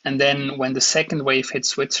 And then when the second wave hit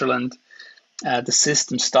Switzerland, the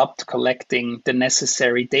system stopped collecting the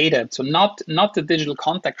necessary data. So not the digital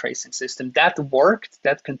contact tracing system. That worked,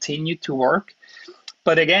 that continued to work.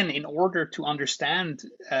 But again, in order to understand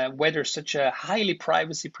whether such a highly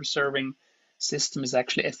privacy preserving system is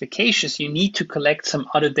actually efficacious, you need to collect some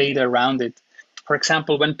other data around it. For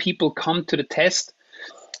example, when people come to the test,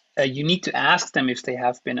 you need to ask them if they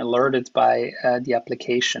have been alerted by the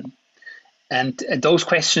application. And those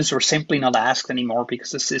questions were simply not asked anymore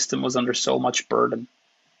because the system was under so much burden.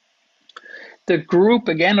 The group,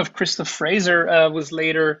 again, of Christoph Fraser was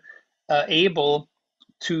later able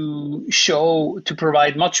to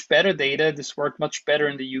provide much better data. This worked much better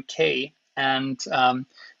in the UK. And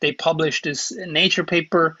they published this Nature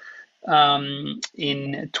paper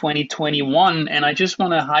in 2021. And I just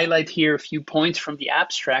want to highlight here a few points from the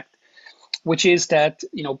abstract, which is that,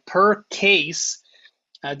 per case,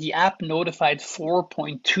 the app notified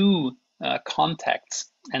 4.2 contacts,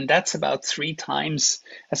 and that's about 3 times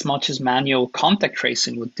as much as manual contact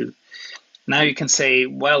tracing would do. Now you can say,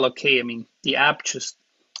 well, okay, I mean, the app just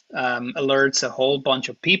alerts a whole bunch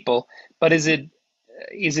of people, but is it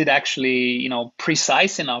actually,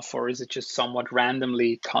 precise enough, or is it just somewhat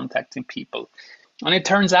randomly contacting people? And it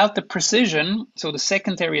turns out the precision, so the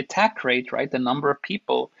secondary attack rate, right, the number of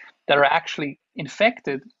people that are actually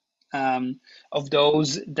infected of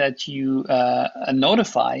those that you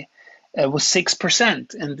notify was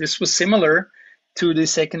 6%. And this was similar to the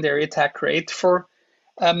secondary attack rate for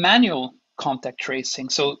manual contact tracing.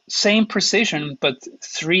 So same precision, but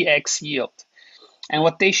 3x yield. And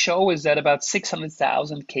what they show is that about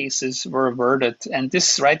 600,000 cases were averted. And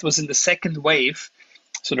this, right, was in the second wave.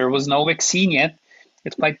 So there was no vaccine yet.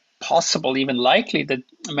 It's quite possible, even likely, that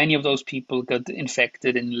many of those people got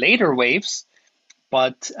infected in later waves,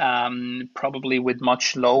 but probably with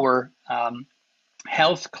much lower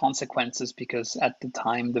health consequences because at the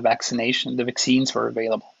time the vaccines were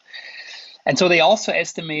available. And so they also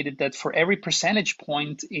estimated that for every percentage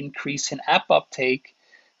point increase in app uptake,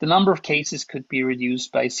 the number of cases could be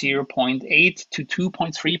reduced by 0.8 to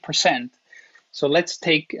 2.3%. So let's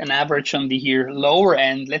take an average on the here lower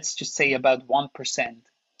end, let's just say about 1%.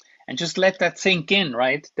 And just let that sink in,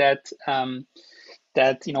 right? That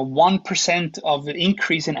 1% of the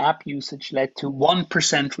increase in app usage led to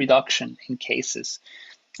 1% reduction in cases.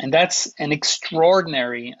 And that's an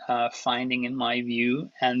extraordinary finding in my view,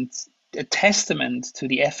 and a testament to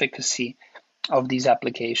the efficacy of these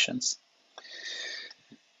applications.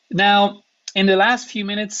 Now, in the last few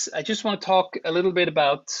minutes, I just want to talk a little bit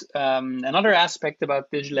about another aspect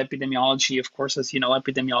about digital epidemiology. Of course, as you know,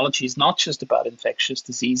 epidemiology is not just about infectious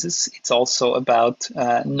diseases. It's also about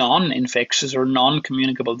non-infectious or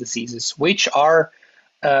non-communicable diseases, which are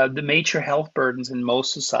the major health burdens in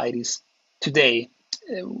most societies today,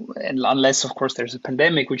 and unless, of course, there's a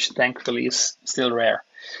pandemic, which thankfully is still rare.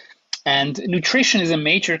 And nutrition is a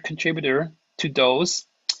major contributor to those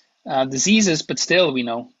diseases, but still we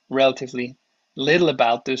know relatively little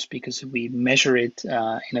about this because we measure it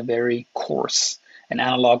in a very coarse and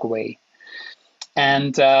analog way.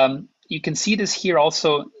 And you can see this here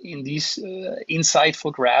also in these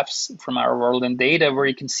insightful graphs from our world in data, where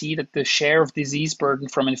you can see that the share of disease burden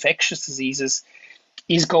from infectious diseases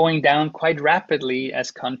is going down quite rapidly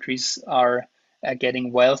as countries are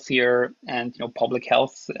getting wealthier and public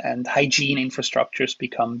health and hygiene infrastructures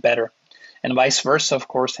become better. And vice versa, of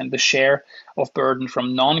course, and the share of burden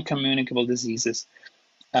from non-communicable diseases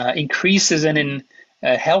increases. And in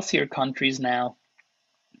healthier countries now,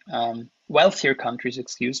 wealthier countries,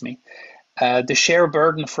 the share of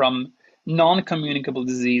burden from non-communicable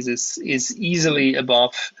diseases is easily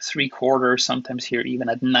above 3/4, sometimes here even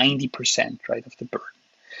at 90%, right, of the burden.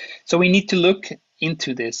 So we need to look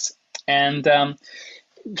into this. And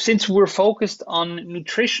since we're focused on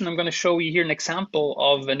nutrition, I'm going to show you here an example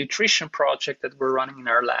of a nutrition project that we're running in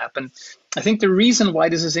our lab. And I think the reason why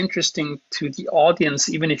this is interesting to the audience,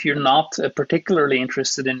 even if you're not particularly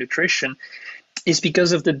interested in nutrition, is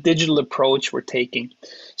because of the digital approach we're taking.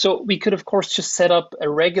 So we could, of course, just set up a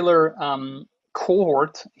regular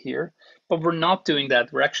cohort here, but we're not doing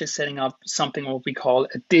that. We're actually setting up something what we call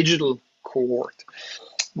a digital cohort,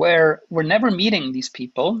 where we're never meeting these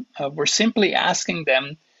people. We're simply asking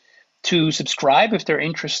them to subscribe if they're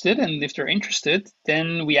interested. And if they're interested,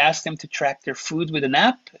 then we ask them to track their food with an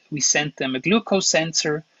app. We send them a glucose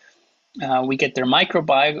sensor. We get their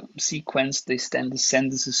microbiome sequence. They then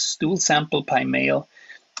send us a stool sample by mail.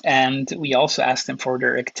 And we also ask them for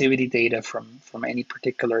their activity data from any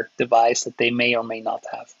particular device that they may or may not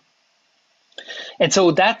have. And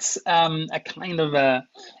so that's a kind of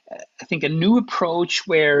I think, a new approach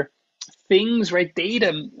where things, right,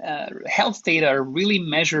 data, health data are really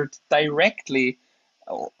measured directly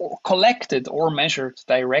or collected or measured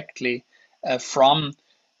directly from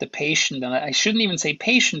the patient. And I shouldn't even say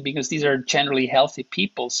patient because these are generally healthy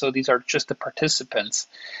people. So these are just the participants.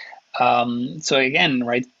 So again,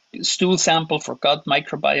 right, stool sample for gut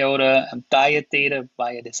microbiota, and diet data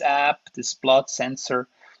via this app, this blood sensor.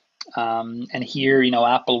 And here,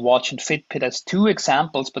 Apple Watch and Fitbit as two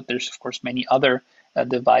examples, but there's of course many other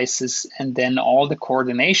devices, and then all the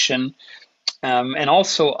coordination and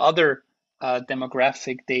also other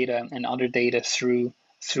demographic data and other data through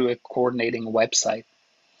a coordinating website.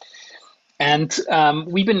 And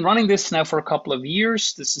we've been running this now for a couple of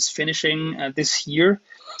years. This is finishing this year.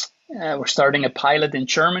 We're starting a pilot in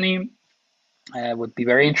Germany. I would be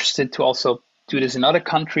very interested to also do this in other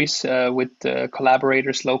countries with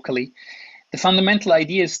collaborators locally. The fundamental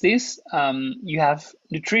idea is this: you have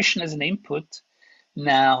nutrition as an input.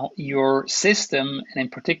 Now your system, and in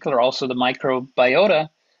particular also the microbiota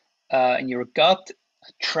in your gut,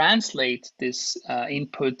 translate this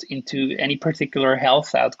input into any particular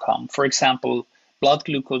health outcome. For example, blood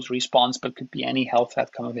glucose response, but could be any health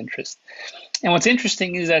outcome of interest. And what's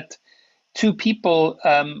interesting is that two people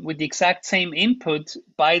with the exact same input,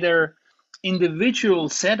 by their individual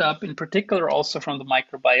setup, in particular also from the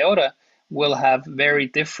microbiota, will have very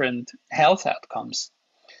different health outcomes.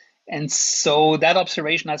 And so that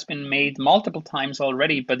observation has been made multiple times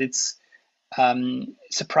already, but it's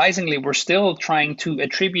surprisingly, we're still trying to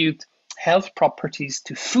attribute health properties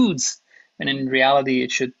to foods, when in reality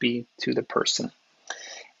it should be to the person.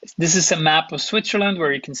 This is a map of Switzerland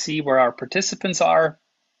where you can see where our participants are.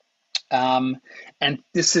 And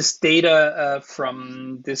this is data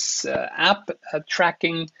from this app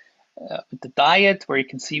tracking the diet, where you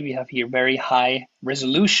can see we have here very high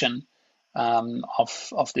resolution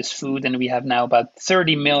of this food, and we have now about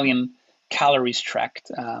 30 million calories tracked,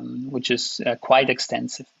 which is quite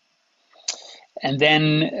extensive. And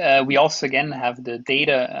then we also again have the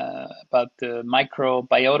data about the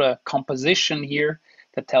microbiota composition here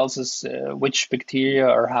that tells us which bacteria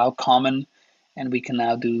are how common, and we can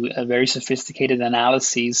now do a very sophisticated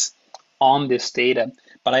analyses on this data.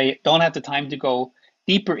 But I don't have the time to go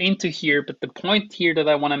deeper into here, but the point here that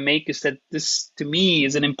I want to make is that this, to me,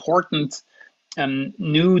 is an important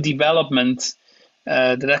new development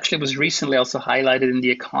that actually was recently also highlighted in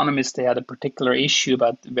The Economist. They had a particular issue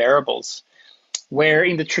about wearables, where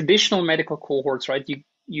in the traditional medical cohorts, right,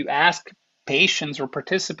 you ask patients or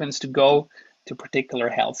participants to go to a particular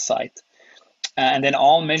health site. And then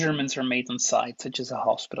all measurements are made on site, such as a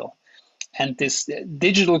hospital. And this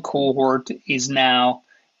digital cohort is now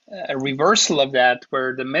a reversal of that,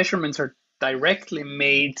 where the measurements are directly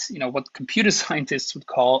made, what computer scientists would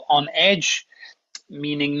call on edge,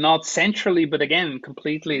 meaning not centrally, but again,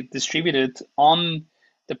 completely distributed on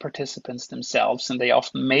the participants themselves. And they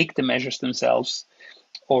often make the measures themselves,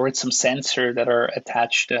 or it's some sensor that are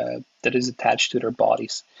attached, that is attached to their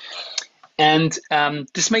bodies. And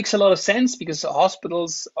this makes a lot of sense because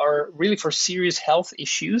hospitals are really for serious health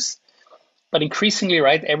issues, but increasingly,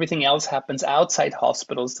 right, everything else happens outside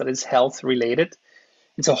hospitals that is health related.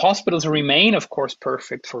 And so hospitals remain, of course,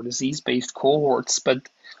 perfect for disease-based cohorts, but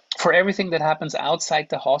for everything that happens outside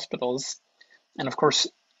the hospitals, and of course,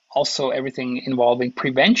 also everything involving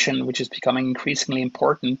prevention, which is becoming increasingly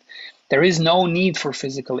important, there is no need for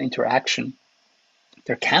physical interaction.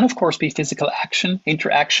 There can, of course, be physical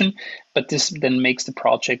interaction, but this then makes the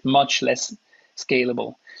project much less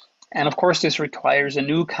scalable. And of course, this requires a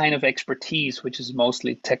new kind of expertise, which is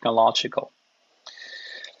mostly technological.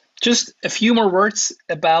 Just a few more words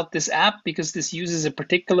about this app, because this uses a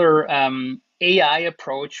particular AI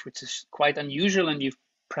approach, which is quite unusual and you've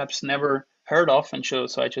perhaps never heard of. And so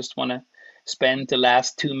I just want to spend the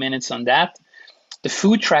last 2 minutes on that. The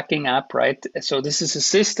food tracking app, right? So this is a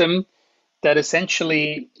system that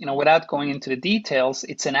essentially, without going into the details,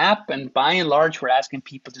 it's an app, and by and large, we're asking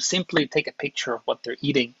people to simply take a picture of what they're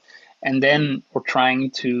eating. And then we're trying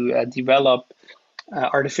to develop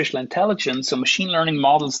artificial intelligence, so machine learning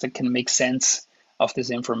models that can make sense of this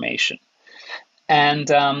information. And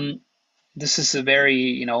this is a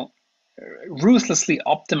very, ruthlessly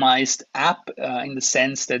optimized app in the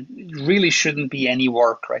sense that it really shouldn't be any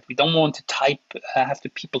work, right? We don't want to have the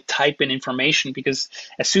people type in information, because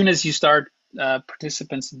as soon as you start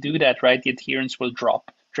participants to do that, right, the adherence will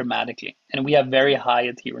drop dramatically. And we have very high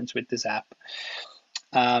adherence with this app.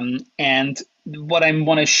 And what I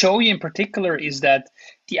want to show you in particular is that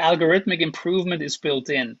the algorithmic improvement is built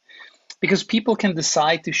in because people can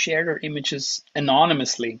decide to share their images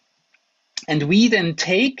anonymously. And we then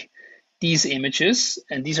take these images,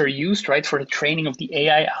 and these are used, right, for the training of the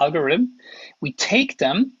AI algorithm. We take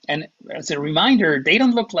them, and as a reminder, they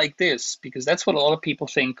don't look like this, because that's what a lot of people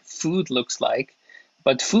think food looks like.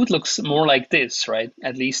 But food looks more like this, right,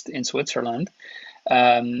 at least in Switzerland.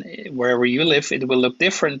 Wherever you live, it will look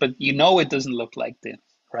different, but you know it doesn't look like this,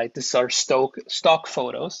 right? These are stock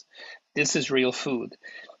photos. This is real food.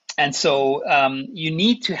 And so you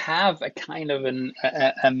need to have a kind of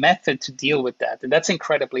a method to deal with that. And that's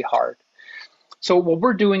incredibly hard. So what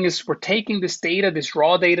we're doing is we're taking this data, this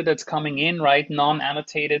raw data that's coming in, right,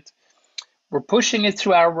 non-annotated. We're pushing it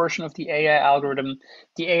through our version of the AI algorithm.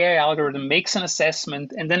 The AI algorithm makes an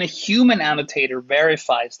assessment, and then a human annotator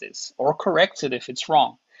verifies this or corrects it if it's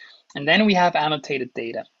wrong. And then we have annotated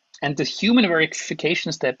data. And the human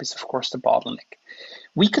verification step is, of course, the bottleneck.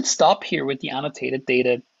 We could stop here with the annotated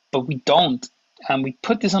data, but we don't. We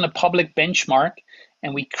put this on a public benchmark,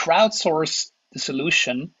 and we crowdsource the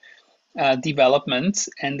solution development.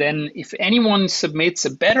 And then if anyone submits a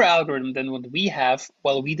better algorithm than what we have,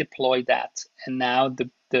 well, we deploy that. And now the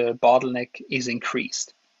bottleneck is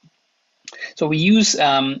increased. So we use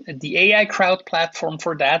the AI crowd platform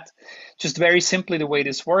for that. Just very simply, the way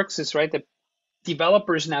this works is, right, the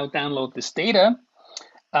developers now download this data,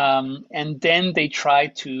 and then they try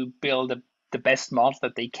to build the best model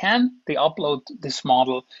that they can. They upload this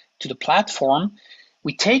model to the platform.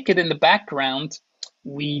 We take it in the background.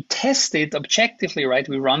 We test it objectively, right?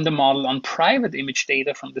 We run the model on private image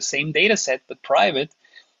data from the same data set, but private.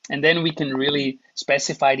 And then we can really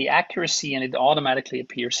specify the accuracy, and it automatically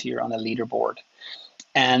appears here on a leaderboard.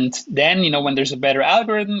 And then, when there's a better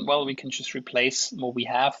algorithm, well, we can just replace what we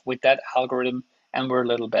have with that algorithm, and we're a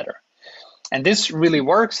little better. And this really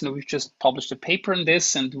works. And we've just published a paper on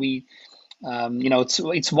this, and we,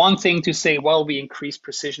 it's one thing to say, well, we increase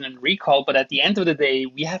precision and recall, but at the end of the day,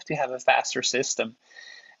 we have to have a faster system.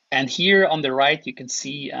 And here on the right, you can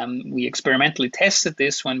see we experimentally tested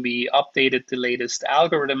this when we updated the latest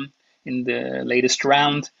algorithm in the latest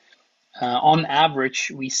round. On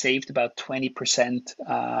average, we saved about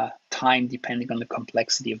 20% time, depending on the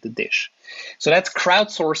complexity of the dish. So that's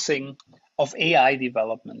crowdsourcing of AI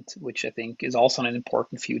development, which I think is also an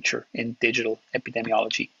important future in digital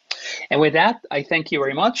epidemiology. And with that, I thank you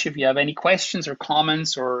very much. If you have any questions or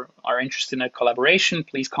comments or are interested in a collaboration,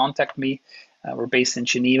 please contact me. We're based in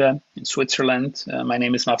Geneva, in Switzerland. My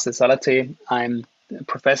name is Marcel Salathé. I'm a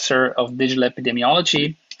professor of digital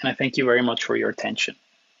epidemiology, and I thank you very much for your attention.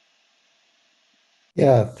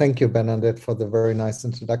 Yeah, thank you, Bernadett, for the very nice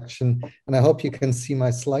introduction. And I hope you can see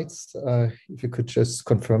my slides. If you could just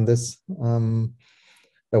confirm this, that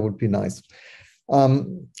would be nice.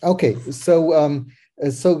 Okay,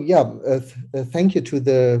 thank you to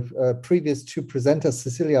the previous two presenters,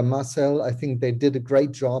 Cecilia and Marcel. I think they did a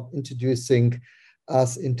great job introducing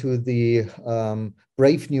us into the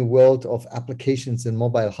brave new world of applications in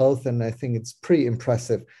mobile health. And I think it's pretty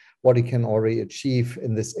impressive what you can already achieve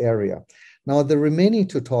in this area. Now, the remaining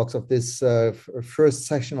two talks of this first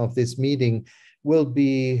session of this meeting will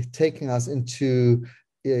be taking us into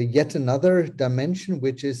yet another dimension,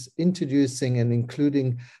 which is introducing and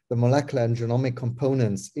including the molecular and genomic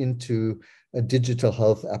components into a digital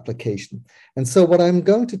health application. And so what I'm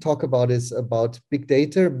going to talk about is about big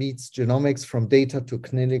data meets genomics, from data to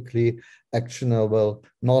clinically actionable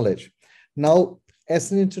knowledge. Now,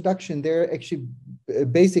 as an introduction, there are actually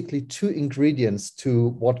basically two ingredients to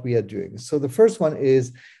what we are doing. So the first one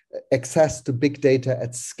is access to big data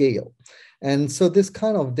at scale. And so this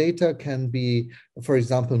kind of data can be, for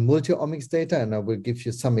example, multi-omics data, and I will give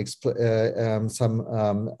you some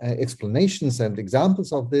explanations and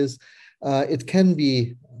examples of this. It can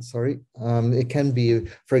be, for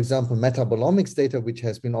example, metabolomics data, which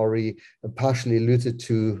has been already partially alluded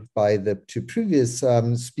to by the two previous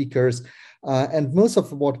speakers. And most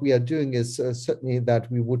of what we are doing is certainly that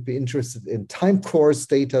we would be interested in time course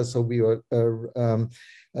data. So we are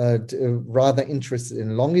rather interested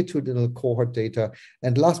in longitudinal cohort data.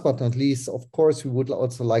 And last but not least, of course, we would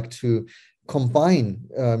also like to combine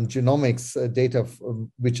genomics data,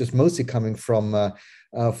 which is mostly coming from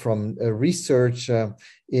research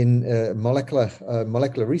in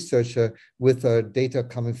molecular research with data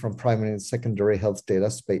coming from primary and secondary health data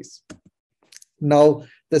space. Now,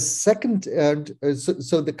 the second,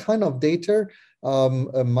 so the kind of data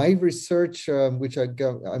My research, which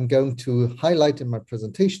I'm going to highlight in my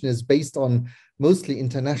presentation, is based on mostly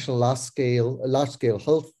international large-scale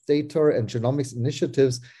health data and genomics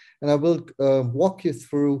initiatives. And I will walk you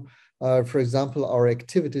through, for example, our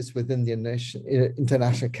activities within the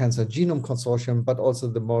International Cancer Genome Consortium, but also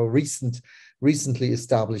the more recently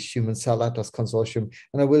established Human Cell Atlas Consortium.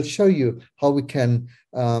 And I will show you how we can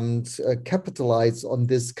capitalize on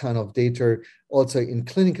this kind of data also in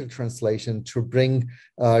clinical translation to bring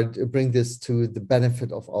this to the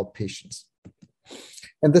benefit of our patients.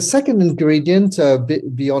 And the second ingredient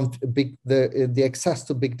beyond the access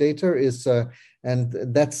to big data is, and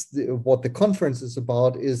that's what the conference is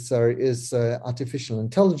about, is artificial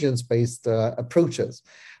intelligence-based approaches.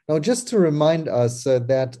 Now, just to remind us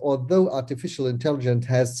that although artificial intelligence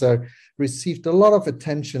has received a lot of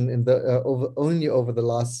attention in only over the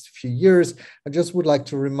last few years, I just would like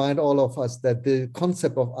to remind all of us that the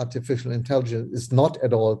concept of artificial intelligence is not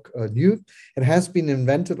at all new. It has been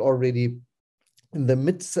invented already in the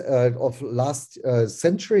midst of last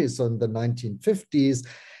century, so in the 1950s,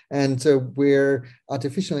 and where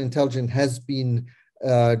artificial intelligence has been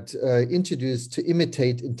introduced to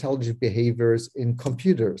imitate intelligent behaviors in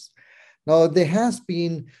computers. Now, there has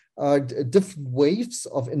been different waves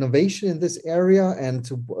of innovation in this area, and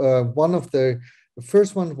one of the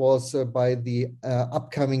first one was by the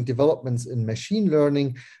upcoming developments in machine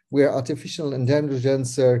learning, where artificial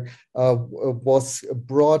intelligence was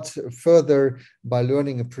brought further by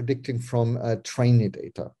learning and predicting from training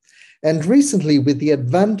data. And recently, with the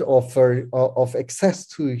advent of access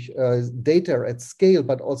to data at scale,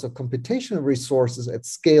 but also computational resources at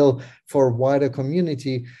scale for a wider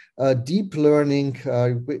community, deep learning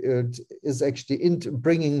is actually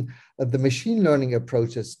bringing the machine learning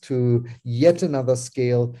approaches to yet another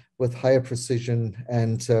scale with higher precision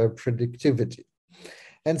and predictivity.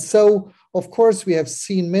 And so, of course, we have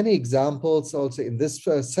seen many examples also in this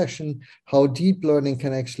session, how deep learning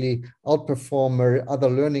can actually outperform other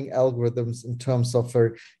learning algorithms in terms of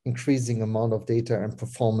increasing amount of data and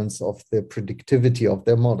performance of the predictivity of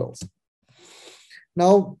their models.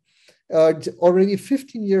 Now, already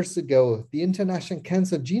 15 years ago, the International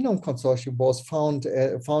Cancer Genome Consortium was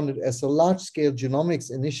founded as a large-scale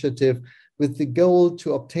genomics initiative with the goal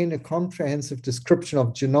to obtain a comprehensive description of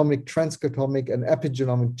genomic, transcriptomic, and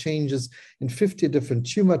epigenomic changes in 50 different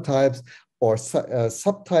tumor types or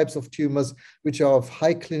subtypes of tumors, which are of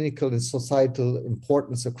high clinical and societal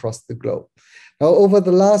importance across the globe. Now, over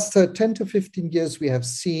the last 10 to 15 years, we have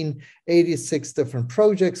seen 86 different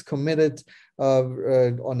projects committed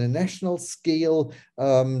on a national scale,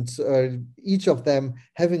 each of them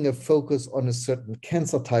having a focus on a certain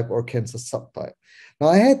cancer type or cancer subtype. Now,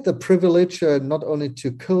 I had the privilege not only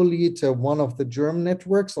to co-lead one of the German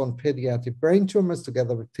networks on pediatric brain tumors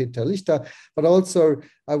together with Peter Lichter, but also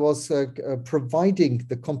I was providing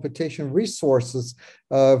the computational resources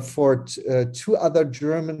for two other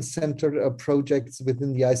German-centered projects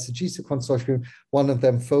within the ICGC consortium, one of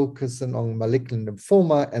them focusing on malignant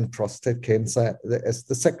lymphoma and prostate cancer as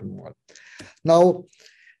the second one. Now,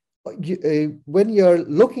 when you're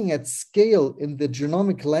looking at scale in the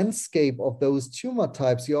genomic landscape of those tumor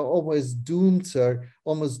types, you're always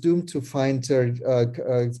almost doomed to find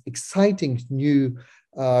exciting new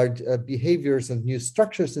behaviors and new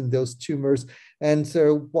structures in those tumors. And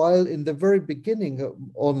while in the very beginning,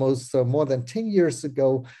 almost more than 10 years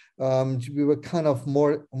ago, we were kind of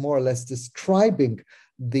more or less describing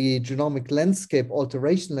the genomic landscape,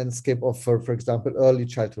 alteration landscape of, for example, early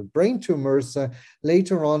childhood brain tumors.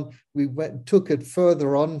 Later on, we took it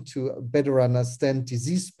further on to better understand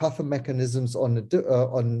disease pathomechanisms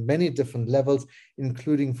on many different levels,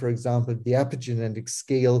 including, for example, the epigenetic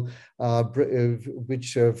scale,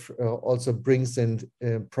 which also brings in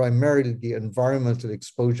primarily the environmental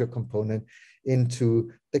exposure component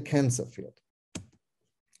into the cancer field.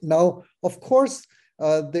 Now, of course,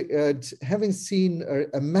 having seen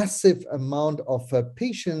a massive amount of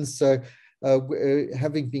patients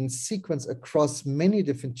having been sequenced across many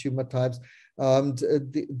different tumor types,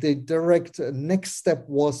 the direct next step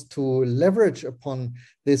was to leverage upon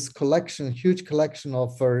this collection, huge collection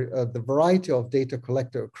of the variety of data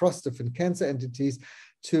collected across different cancer entities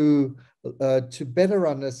to better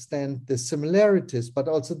understand the similarities, but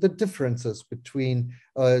also the differences between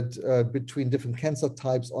different cancer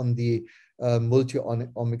types on the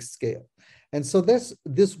multi-omic scale. And so this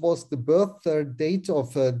was the birth date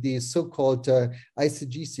of the so-called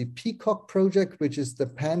ICGC Peacock project, which is the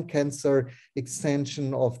pan-cancer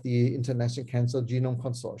extension of the International Cancer Genome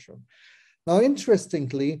Consortium. Now,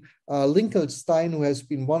 interestingly, Lincolnstein, who has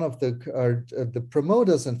been one of the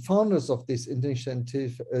promoters and founders of this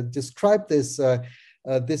initiative, described this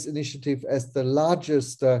initiative as the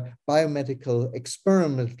largest biomedical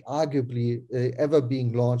experiment arguably ever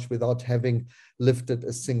being launched without having lifted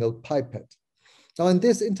a single pipette. Now, in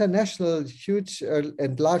this international, huge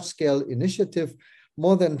and large-scale initiative,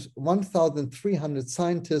 more than 1,300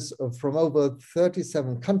 scientists from over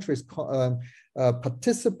 37 countries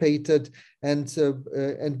participated,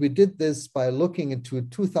 and we did this by looking into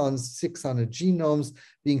 2,600 genomes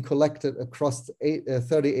being collected across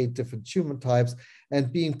 38 different tumor types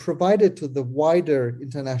and being provided to the wider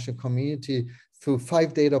international community through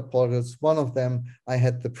 5 data portals. One of them I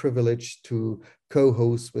had the privilege to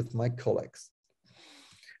co-host with my colleagues.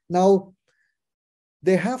 Now,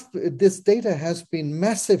 this data has been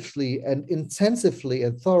massively and intensively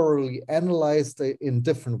and thoroughly analyzed in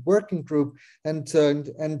different working groups, and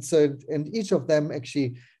each of them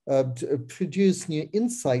actually produce new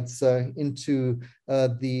insights into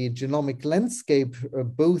the genomic landscape,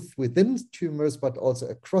 both within tumors but also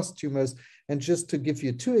across tumors. And just to give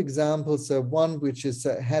you 2 examples, one which is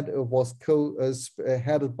headed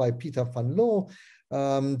by Peter van Loo.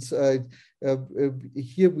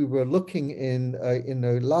 Here we were looking in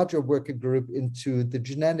a larger working group into the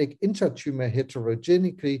genetic intratumor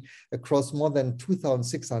heterogeneity across more than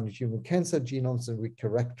 2,600 human cancer genomes, and we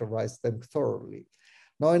characterized them thoroughly.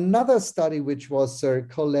 Now, another study, which was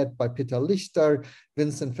co-led by Peter Lichter,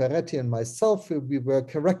 Vincent Ferretti, and myself, we were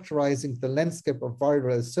characterizing the landscape of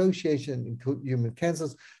viral association in human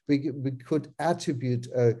cancers. We could attribute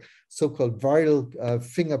a so-called viral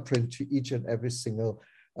fingerprint to each and every single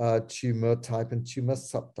tumor type and tumor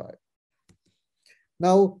subtype.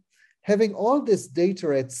 Now, having all this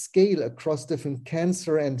data at scale across different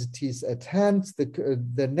cancer entities at hand,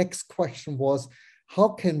 the next question was, how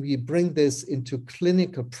can we bring this into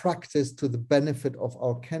clinical practice to the benefit of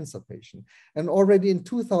our cancer patient? And already in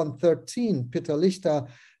 2013, Peter Lichter,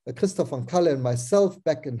 Christoph von Kalle, and myself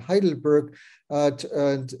back in Heidelberg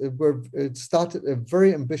started a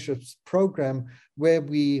very ambitious program where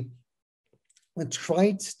we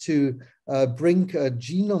tried to bring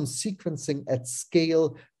genome sequencing at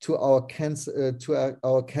scale to our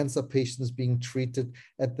cancer patients being treated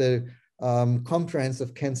at the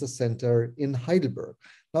Comprehensive Cancer Center in Heidelberg.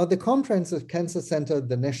 Now, the Comprehensive Cancer Center,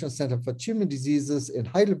 the National Center for Tumor Diseases in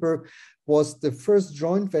Heidelberg, was the first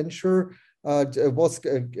joint venture,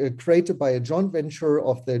 created by a joint venture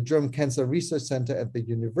of the German Cancer Research Center at the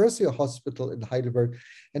University Hospital in Heidelberg.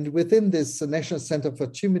 And within this National Center for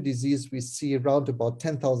Tumor Disease, we see around about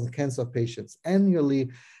 10,000 cancer patients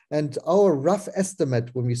annually. And our rough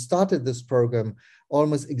estimate when we started this program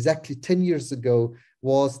almost exactly 10 years ago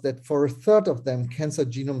was that for 1/3 of them, cancer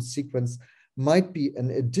genome sequence might be an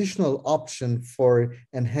additional option for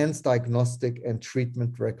enhanced diagnostic and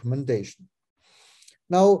treatment recommendation.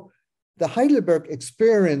 Now, the Heidelberg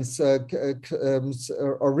experience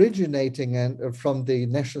originating from the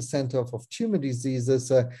National Center for Tumor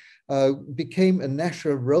Diseases became a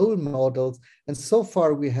national role model. And so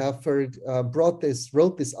far we have rolled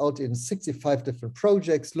this out in 65 different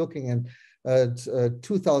projects looking at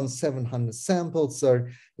 2,700 samples,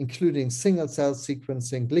 including single cell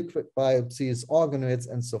sequencing, liquid biopsies, organoids,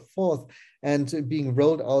 and so forth, and being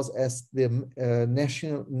rolled out as the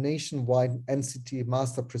nationwide NCT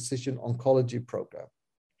Master Precision Oncology Program.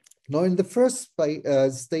 Now, in the first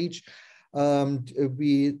stage,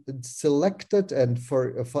 we selected, and for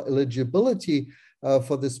eligibility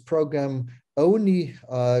for this program, only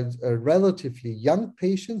relatively young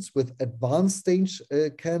patients with advanced stage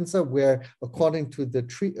cancer, where according to the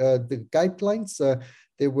guidelines,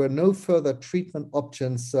 there were no further treatment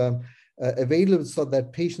options available, so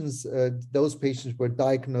that those patients were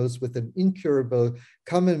diagnosed with an incurable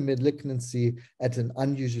common malignancy at an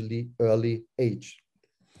unusually early age.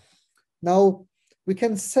 Now, we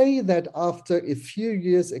can say that after a few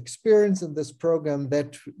years experience in this program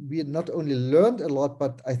that we not only learned a lot,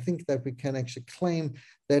 but I think that we can actually claim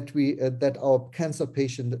that that our cancer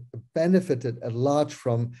patient benefited a lot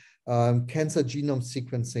from cancer genome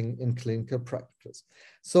sequencing in clinical practice.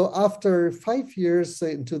 So after 5 years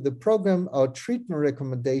into the program, our treatment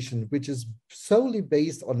recommendation, which is solely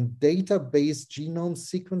based on data-based genome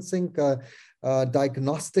sequencing,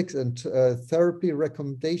 diagnostics and therapy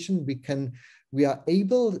recommendation, we are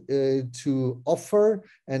able to offer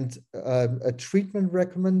a treatment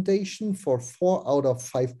recommendation for 4 out of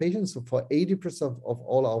 5 patients, so for 80% of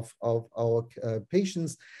all of our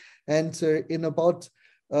patients. And in about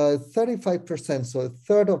 35%, so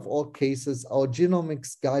 1/3 of all cases, our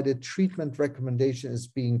genomics guided treatment recommendation is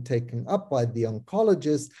being taken up by the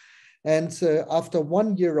oncologist. And after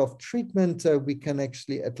 1 year of treatment, we can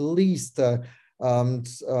actually at least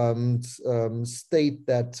state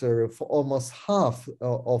that for almost half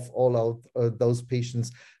of all of those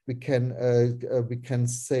patients, we can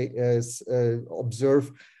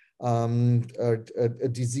observe a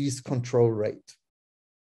disease control rate.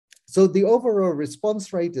 So the overall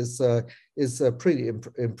response rate is pretty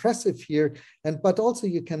impressive here, but also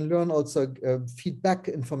you can learn also feedback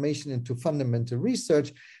information into fundamental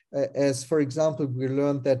research. As for example, we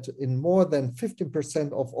learned that in more than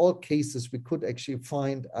 15% of all cases, we could actually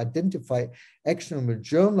identify actionable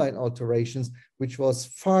germline alterations, which was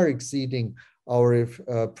far exceeding our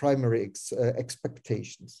primary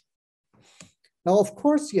expectations. Now, of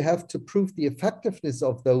course, you have to prove the effectiveness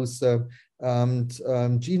of those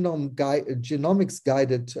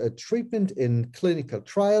genomics-guided treatment in clinical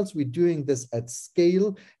trials. We're doing this at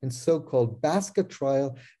scale in so-called basket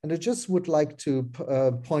trial. And I just would like to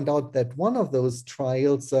point out that one of those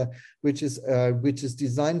trials, which is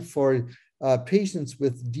designed for patients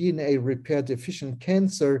with DNA repair deficient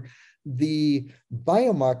cancer, the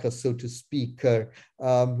biomarker, so to speak,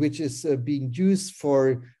 which is being used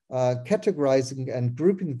for categorizing and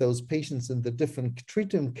grouping those patients in the different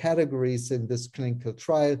treatment categories in this clinical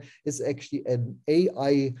trial, is actually an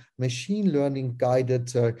AI machine learning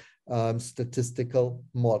guided statistical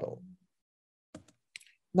model.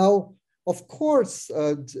 Now, of course,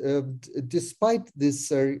 despite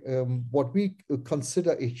this, what we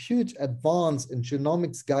consider a huge advance in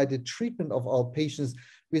genomics guided treatment of our patients,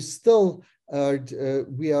 we still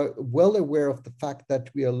we are well aware of the fact that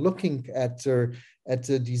we are looking at a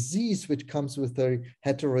disease which comes with a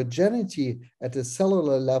heterogeneity at a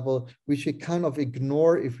cellular level, which we kind of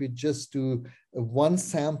ignore if we just do one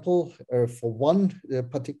sample for one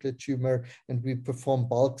particular tumor and we perform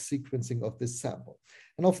bulk sequencing of this sample.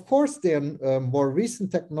 And of course, there are more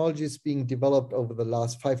recent technologies being developed over the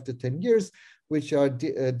last 5 to 10 years, which are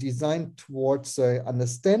designed towards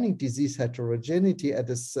understanding disease heterogeneity at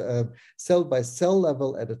a cell-by-cell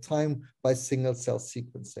level at a time by single-cell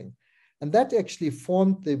sequencing. And that actually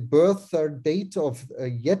formed the birth date of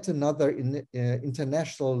yet another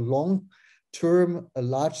international long-term,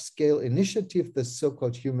 large-scale initiative, the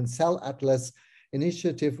so-called Human Cell Atlas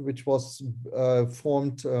initiative, which was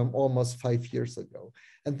formed almost 5 years ago.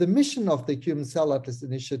 And the mission of the Human Cell Atlas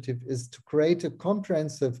initiative is to create a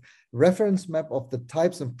comprehensive reference map of the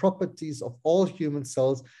types and properties of all human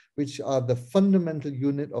cells, which are the fundamental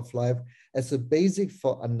unit of life, as a basic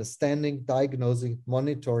for understanding, diagnosing,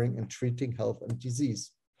 monitoring, and treating health and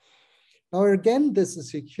disease. Now, again, this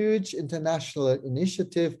is a huge international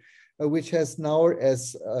initiative, which has now,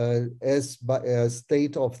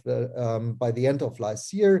 state of the by the end of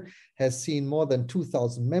last year, has seen more than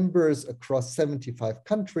 2,000 members across 75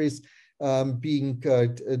 countries, doing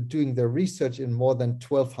their research in more than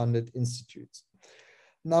 1,200 institutes.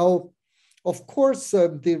 Now, of course,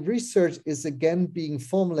 the research is again being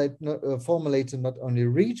formulated not only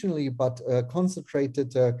regionally, but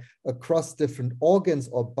concentrated across different organs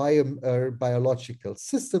or biological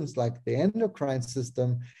systems like the endocrine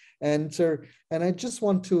system. And I just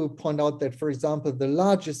want to point out that, for example, the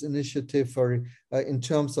largest initiative in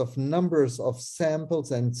terms of numbers of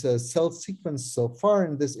samples and cell sequence so far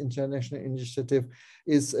in this international initiative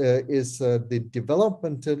is the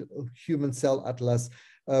developmental Human Cell Atlas,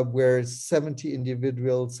 where 70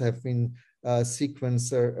 individuals have been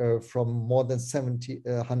sequenced from more than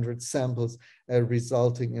 100 samples,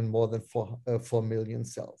 resulting in more than 4 million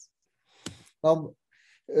cells.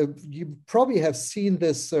 You probably have seen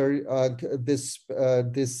this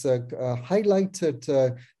highlighted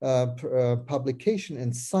publication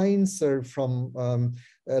in Science from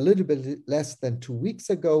a little bit less than 2 weeks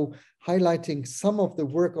ago, highlighting some of the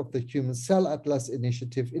work of the Human Cell Atlas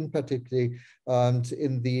initiative, in particular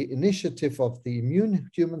in the initiative of the Immune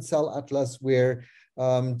Human Cell Atlas, where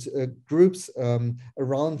groups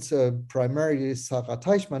around primarily Sarah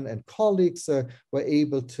Teichmann and colleagues were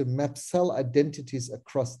able to map cell identities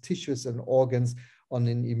across tissues and organs on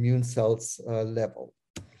an immune cells level.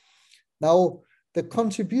 Now, the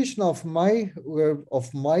contribution of my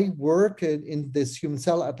work in this Human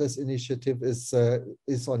Cell Atlas initiative is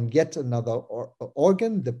on yet another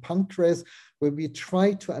organ, the pancreas, where we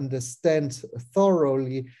try to understand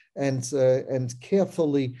thoroughly and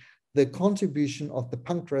carefully the contribution of the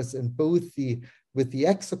pancreas in both with the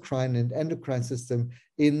exocrine and endocrine system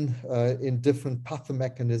in different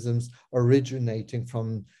pathomechanisms originating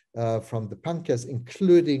from the pancreas,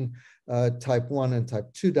 including type 1 and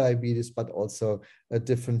type 2 diabetes, but also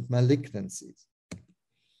different malignancies.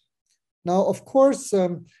 Now, of course,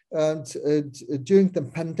 during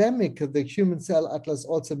the pandemic, the Human Cell Atlas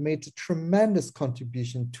also made a tremendous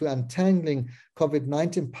contribution to untangling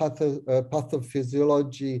COVID-19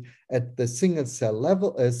 pathophysiology at the single cell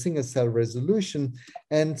level, single cell resolution.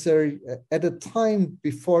 And at a time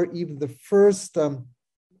before even the first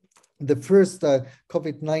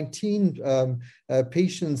COVID-19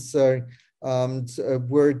 patients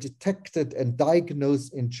were detected and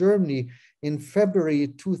diagnosed in Germany, in February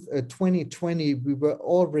 2020, we were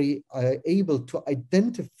already able to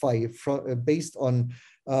identify based on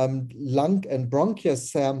lung and bronchial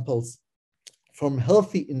samples from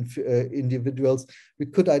healthy individuals, we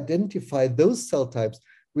could identify those cell types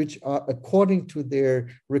which are according to their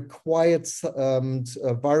required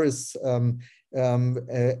virus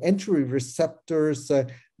entry receptors.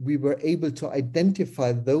 We were able to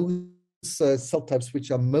identify those cell types which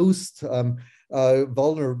are most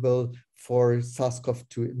vulnerable for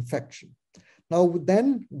SARS-CoV-2 infection. Now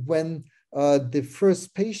then, when the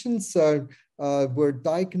first patients were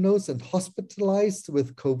diagnosed and hospitalized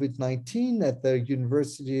with COVID-19 at the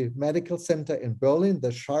University Medical Center in Berlin, the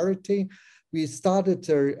Charité, we started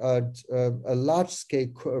a large-scale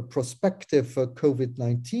prospective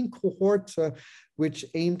COVID-19 cohort, which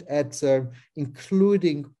aimed at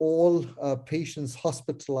including all patients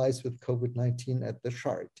hospitalized with COVID-19 at the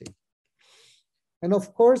Charité. And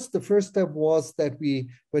of course, the first step was that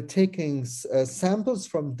we were taking samples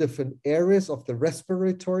from different areas of the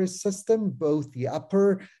respiratory system, both the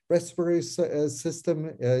upper respiratory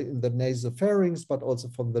system in the nasopharynx, but also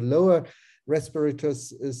from the lower respiratory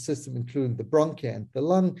system, including the bronchi and the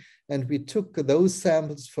lung. And we took those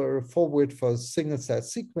samples forward for single-cell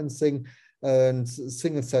sequencing and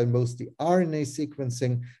single-cell, mostly RNA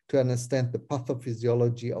sequencing, to understand the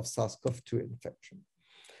pathophysiology of SARS-CoV-2 infection.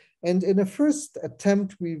 And in a first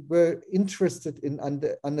attempt, we were interested in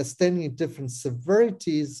understanding different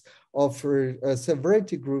severities of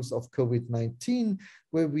severity groups of COVID-19,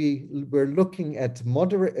 where we were looking at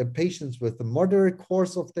moderate patients with a moderate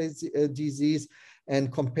course of disease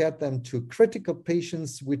and compared them to critical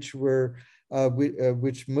patients, which were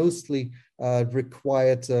which mostly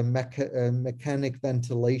required mechanic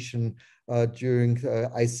ventilation during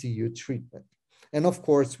ICU treatment. And of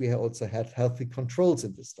course, we also had healthy controls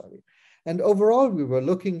in the study. And overall, we were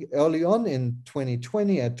looking early on in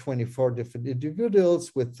 2020 at 24 different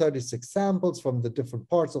individuals with 36 samples from the different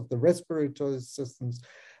parts of the respiratory systems,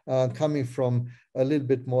 coming from a little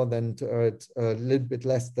bit more than, a little bit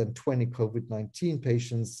less than 20 COVID-19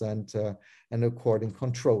 patients and according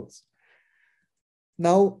controls.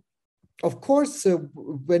 Now, of course,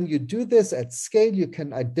 when you do this at scale, you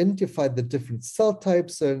can identify the different cell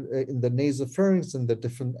types in the nasopharynx and the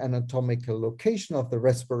different anatomical location of the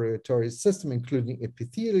respiratory system, including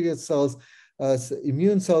epithelial cells,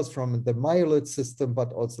 immune cells from the myeloid system,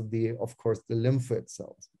 but also of course, the lymphoid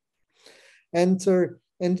cells. And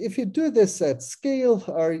if you do this at scale,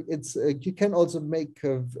 you can also make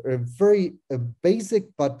a very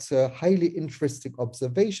basic but highly interesting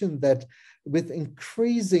observation that with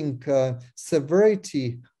increasing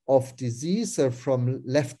severity of disease from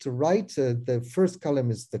left to right, the first column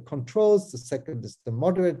is the controls, the second is the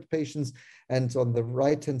moderate patients, and on the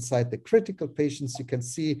right-hand side, the critical patients, you can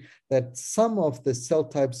see that some of the cell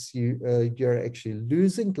types you're actually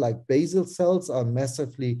losing, like basal cells, are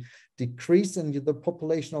massively decreased in the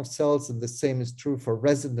population of cells, and the same is true for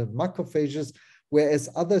resident macrophages, whereas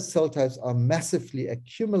other cell types are massively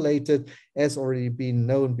accumulated, as already been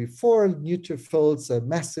known before. Neutrophils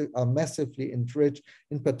are massively enriched,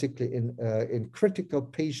 in particular in critical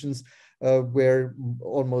patients, where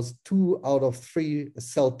almost 2 out of 3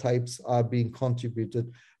 cell types are being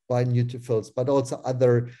contributed by neutrophils, but also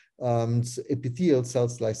other epithelial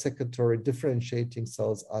cells like secretory differentiating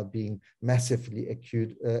cells are being massively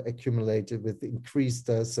accumulated with increased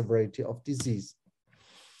severity of disease.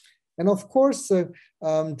 And of course,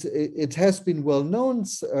 it has been well known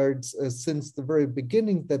since the very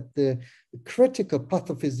beginning that the critical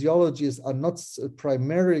pathophysiologies are not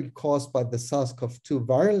primarily caused by the SARS-CoV-2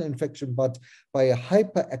 viral infection, but by a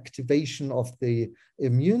hyperactivation of the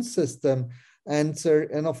immune system.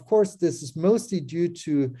 And of course, this is mostly due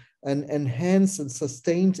to an enhanced and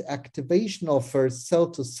sustained activation of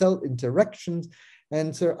cell-to-cell interactions.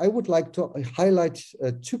 And I would like to highlight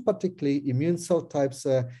 2 particularly immune cell types,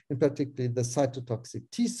 in particular the cytotoxic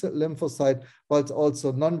T cell lymphocyte, but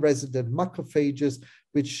also non-resident macrophages,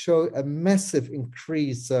 which show a massive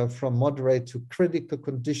increase from moderate to critical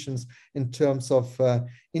conditions in terms of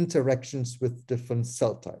interactions with different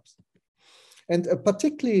cell types. And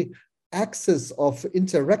particularly axis of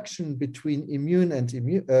interaction between immune and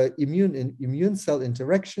immune cell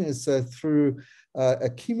interaction is through a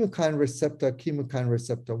chemokine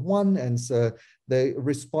receptor 1, and the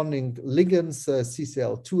responding ligands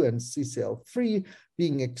CCL2 and CCL3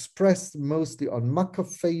 being expressed mostly on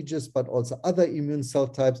macrophages, but also other immune cell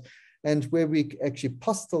types, and where we actually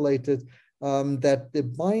postulated that the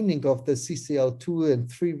binding of the CCL2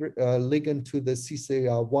 and 3 ligand to the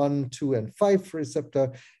CCR1, 2, and 5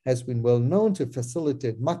 receptor has been well known to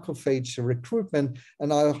facilitate macrophage recruitment.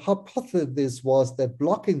 And our hypothesis was that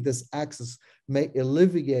blocking this axis may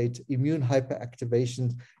alleviate immune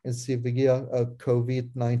hyperactivation in severe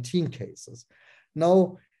COVID-19 cases.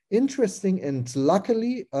 Now, interesting and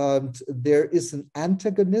luckily, there is an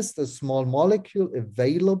antagonist, a small molecule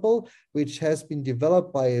available, which has been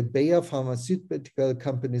developed by a Bayer pharmaceutical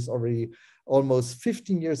companies already almost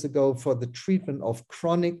 15 years ago for the treatment of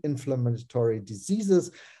chronic inflammatory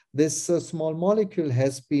diseases. This small molecule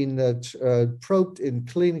has been probed in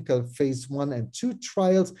clinical phase 1 and 2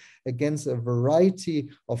 trials against a variety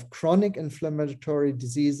of chronic inflammatory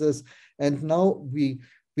diseases. And now we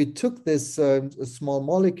took this small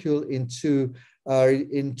molecule into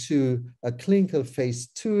a clinical phase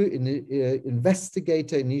 2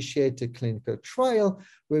 investigator-initiated clinical trial,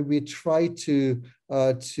 where we try to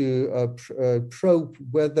probe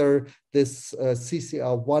whether this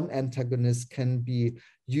CCR1 antagonist can be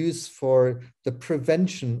used for the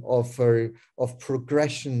prevention of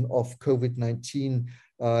progression of COVID-19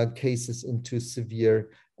 cases into severe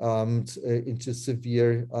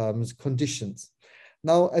conditions.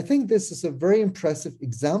 Now, I think this is a very impressive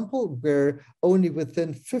example where only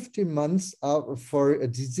within 15 months for a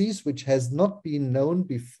disease which has not been known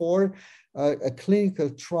before, a clinical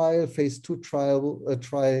trial, phase 2 trial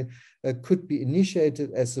could be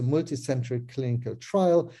initiated as a multicentric clinical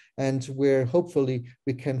trial, and where hopefully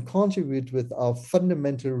we can contribute with our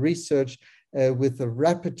fundamental research with a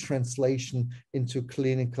rapid translation into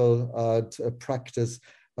clinical practice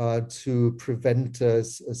to prevent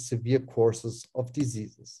severe courses of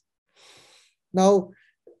diseases. Now,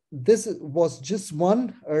 this was just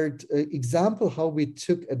one example how we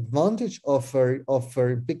took advantage of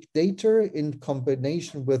our big data in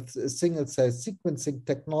combination with single-cell sequencing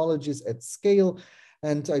technologies at scale.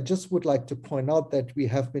 And I just would like to point out that we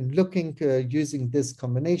have been looking using this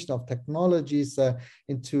combination of technologies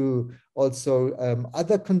into also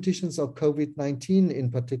other conditions of COVID-19, in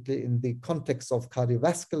particular in the context of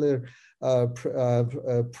cardiovascular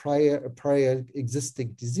prior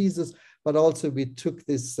existing diseases. But also we took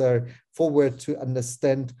this forward to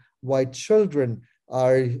understand why children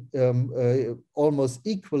are almost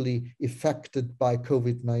equally affected by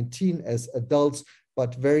COVID-19 as adults,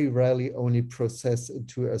 but very rarely only process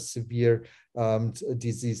into a severe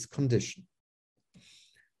disease condition.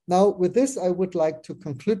 Now, with this, I would like to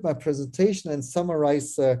conclude my presentation and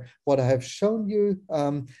summarize what I have shown you.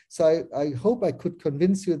 So I hope I could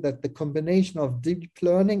convince you that the combination of deep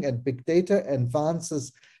learning and big data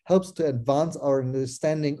advances helps to advance our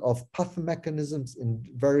understanding of pathomechanisms in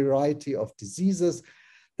a variety of diseases.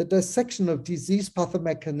 The dissection of disease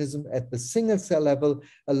pathomechanism at the single cell level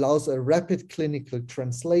allows a rapid clinical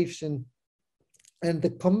translation, and the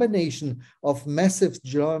combination of massive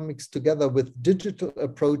genomics together with digital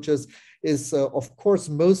approaches is, of course,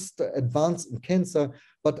 most advanced in cancer,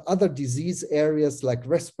 but other disease areas like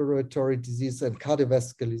respiratory disease and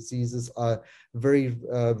cardiovascular diseases are very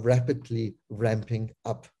rapidly ramping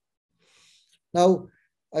up. Now,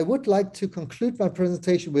 I would like to conclude my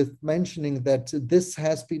presentation with mentioning that this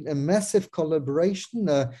has been a massive collaboration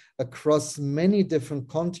across many different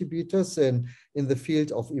contributors in the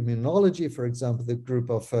field of immunology. For example, the group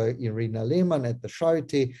of Irina Lehmann at the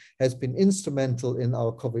Charité has been instrumental in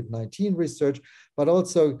our COVID-19 research, but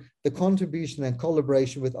also the contribution and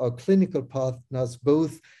collaboration with our clinical partners,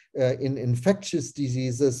 both in infectious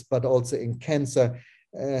diseases, but also in cancer,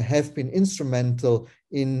 have been instrumental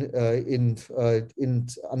in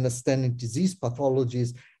understanding disease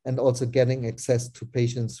pathologies and also getting access to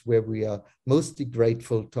patients, where we are mostly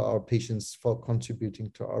grateful to our patients for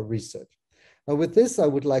contributing to our research. Now, with this, I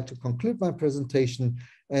would like to conclude my presentation,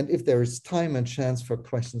 and if there is time and chance for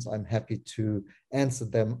questions, I'm happy to answer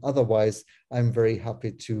them. Otherwise, I'm very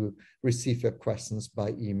happy to receive your questions by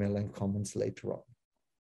email and comments later on.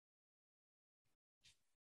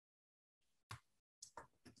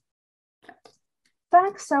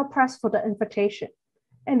 Thanks, Cell Press, for the invitation.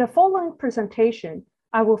 In the following presentation,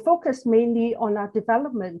 I will focus mainly on our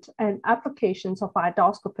development and applications of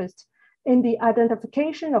AI-doscopist in the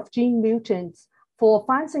identification of gene mutants for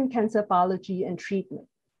advancing cancer biology and treatment.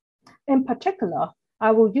 In particular,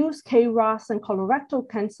 I will use KRAS and colorectal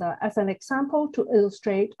cancer as an example to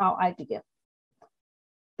illustrate our idea.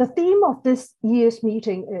 The theme of this year's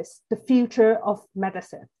meeting is the future of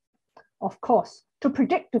medicine. Of course, to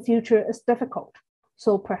predict the future is difficult.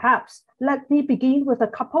 So perhaps let me begin with a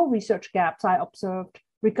couple research gaps I observed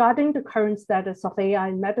regarding the current status of AI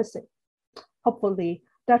in medicine. Hopefully,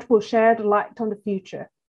 that will shed light on the future.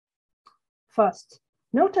 First,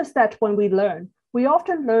 notice that when we learn, we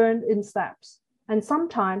often learn in steps, and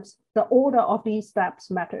sometimes the order of these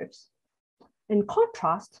steps matters. In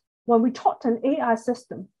contrast, when we taught an AI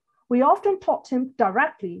system, we often taught him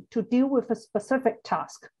directly to deal with a specific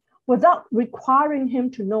task without requiring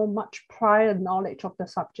him to know much prior knowledge of the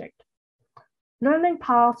subject. Learning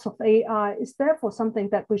paths of AI is therefore something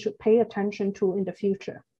that we should pay attention to in the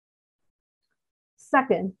future.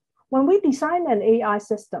 Second, when we design an AI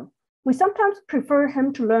system, we sometimes prefer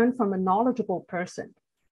him to learn from a knowledgeable person,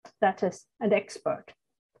 that is, an expert.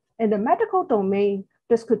 In the medical domain,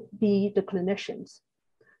 this could be the clinicians.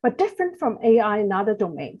 But different from AI in other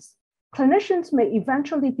domains, clinicians may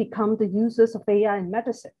eventually become the users of AI in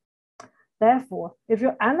medicine. Therefore, if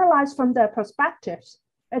you analyze from their perspectives,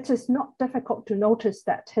 it is not difficult to notice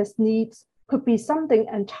that his needs could be something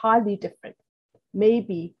entirely different.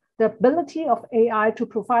 Maybe the ability of AI to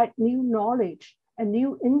provide new knowledge and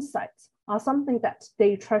new insights are something that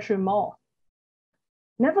they treasure more.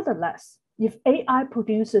 Nevertheless, if AI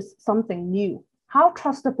produces something new, how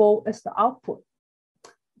trustable is the output?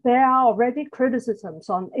 There are already criticisms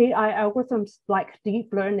on AI algorithms like deep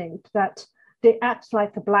learning that they act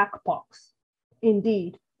like a black box.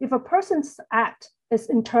 Indeed, if a person's act is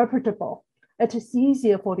interpretable, it is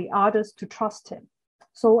easier for the others to trust him,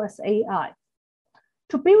 so as AI.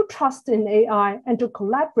 To build trust in AI and to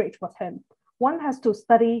collaborate with him, one has to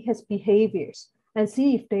study his behaviors and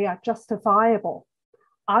see if they are justifiable.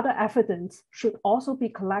 Other evidence should also be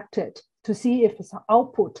collected to see if his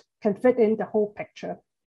output can fit in the whole picture.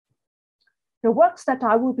 The works that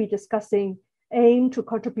I will be discussing aim to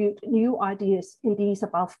contribute new ideas in these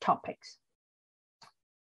above topics.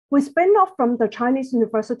 We spin off from the Chinese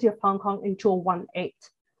University of Hong Kong in 2018,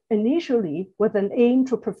 initially with an aim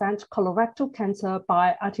to prevent colorectal cancer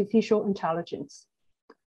by artificial intelligence.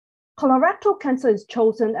 Colorectal cancer is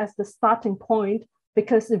chosen as the starting point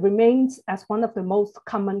because it remains as one of the most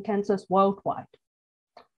common cancers worldwide.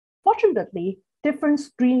 Fortunately, different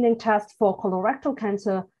screening tests for colorectal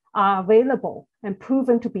cancer are available and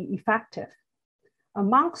proven to be effective.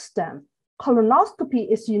 Amongst them,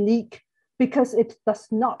 colonoscopy is unique because it does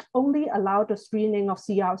not only allow the screening of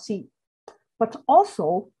CRC, but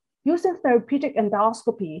also using therapeutic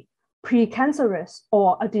endoscopy, precancerous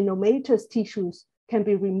or adenomatous tissues can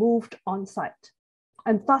be removed on site,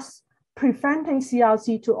 and thus preventing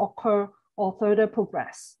CRC to occur or further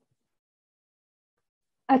progress.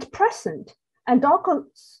 At present,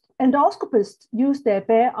 endoscopists use their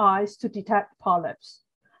bare eyes to detect polyps.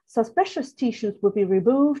 Suspicious tissues will be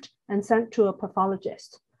removed and sent to a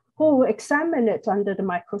pathologist who will examine it under the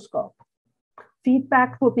microscope.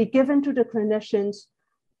 Feedback will be given to the clinicians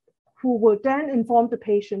who will then inform the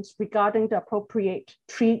patients regarding the appropriate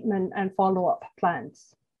treatment and follow-up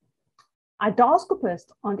plans.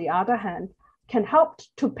 Endoscopists, on the other hand, can help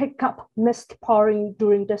to pick up mist pouring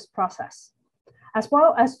during this process, as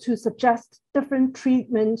well as to suggest different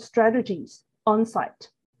treatment strategies on site.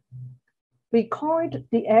 We coined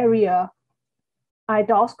the area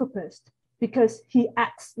endoscopist because he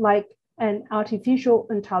acts like an artificial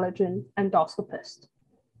intelligent endoscopist.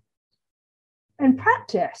 In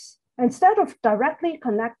practice, instead of directly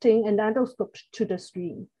connecting an endoscope to the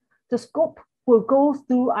screen, the scope will go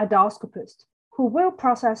through endoscopist, who will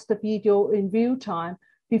process the video in real time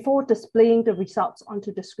before displaying the results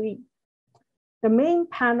onto the screen. The main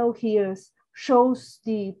panel here shows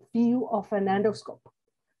the view of an endoscope.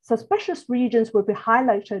 Suspicious regions will be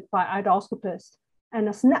highlighted by endoscopists, and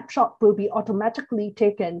a snapshot will be automatically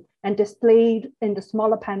taken and displayed in the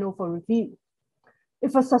smaller panel for review.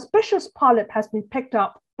 If a suspicious polyp has been picked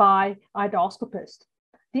up by endoscopist,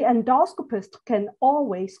 the endoscopist can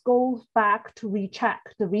always go back to recheck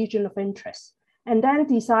the region of interest and then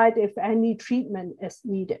decide if any treatment is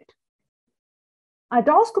needed.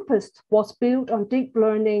 Endoscopist was built on deep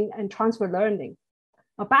learning and transfer learning.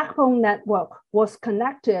 A backbone network was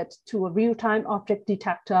connected to a real-time object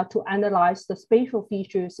detector to analyze the spatial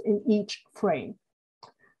features in each frame.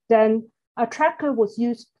 Then a tracker was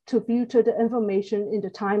used to filter the information in the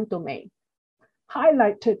time domain.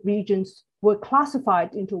 Highlighted regions were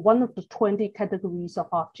classified into one of the 20 categories of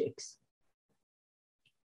objects.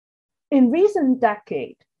 In recent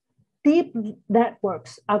decades, deep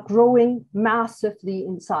networks are growing massively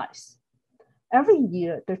in size. Every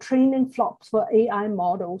year, the training flops for AI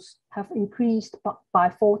models have increased by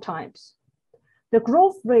 4 times. The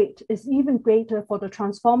growth rate is even greater for the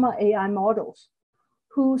transformer AI models,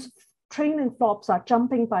 whose training flops are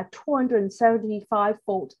jumping by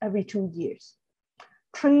 275-fold every 2 years.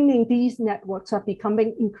 Training these networks are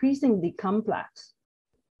becoming increasingly complex.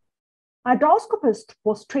 I-doscopist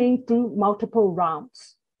was trained through multiple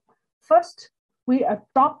rounds. First, we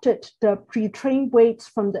adopted the pre-trained weights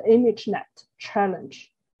from the ImageNet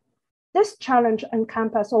challenge. This challenge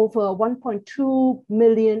encompassed over 1.2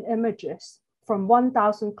 million images from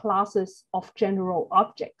 1,000 classes of general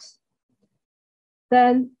objects.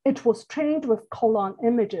 Then it was trained with colon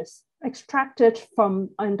images extracted from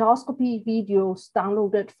endoscopy videos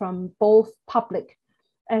downloaded from both public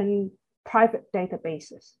and private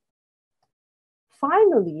databases.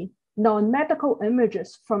 Finally, non-medical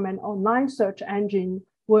images from an online search engine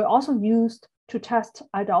were also used to test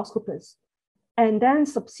I-doscopists and then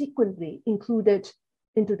subsequently included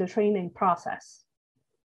into the training process.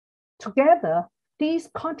 Together, these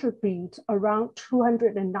contribute around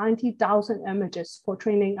 290,000 images for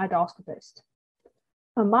training I-doscopists.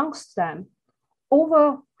 Amongst them,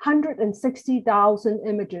 over 160,000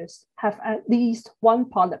 images have at least one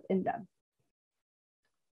polyp in them.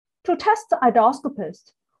 To test the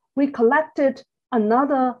I-doscopist, we collected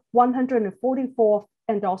another 144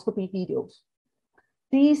 endoscopy videos.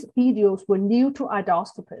 These videos were new to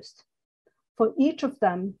I-doscopists. For each of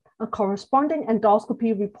them, a corresponding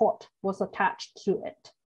endoscopy report was attached to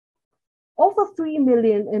it. Over 3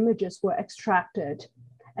 million images were extracted,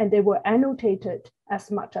 and they were annotated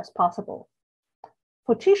as much as possible.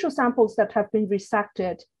 For tissue samples that have been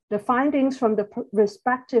resected, the findings from the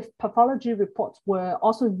respective pathology reports were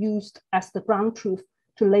also used as the ground truth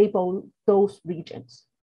to label those regions.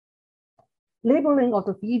 Labeling of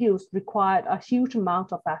the videos required a huge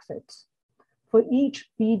amount of effort. For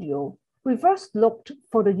each video, we first looked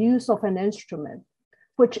for the use of an instrument,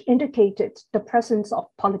 which indicated the presence of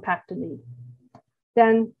polypectomy.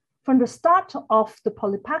 Then, from the start of the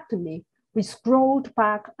polypectomy, we scrolled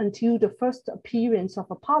back until the first appearance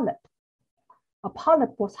of a polyp. A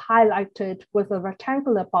polyp was highlighted with a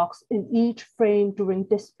rectangular box in each frame during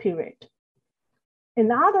this period.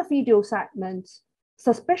 In other video segments,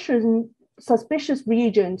 suspicious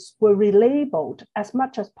regions were relabeled as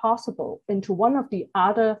much as possible into one of the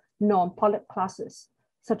other non-polyp classes,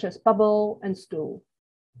 such as bubble and stool.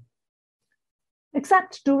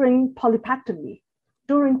 Except during polypectomy,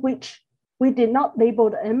 during which we did not label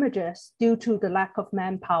the images due to the lack of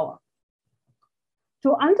manpower.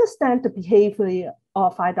 To understand the behavior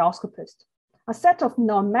of I-doscopists, a set of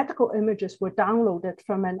non-medical images were downloaded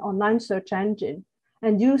from an online search engine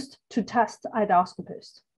and used to test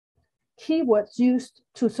I-doscopists. Keywords used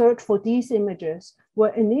to search for these images were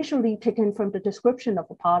initially taken from the description of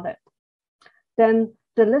a polyp. Then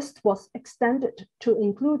the list was extended to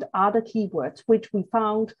include other keywords, which we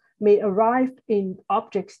found may arrive in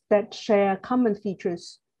objects that share common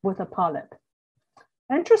features with a polyp.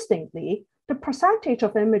 Interestingly, the percentage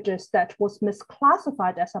of images that was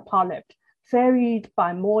misclassified as a polyp varied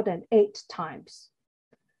by more than 8 times.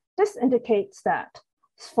 This indicates that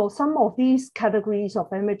for some of these categories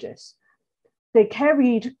of images, they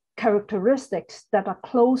carried characteristics that are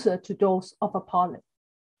closer to those of a polyp.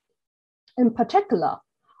 In particular,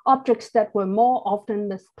 objects that were more often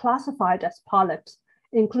misclassified as polyps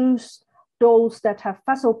includes those that have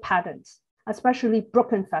vessel patterns, especially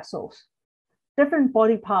broken vessels, different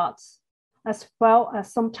body parts, as well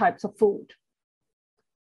as some types of food.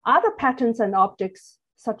 Other patterns and objects,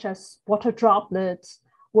 such as water droplets,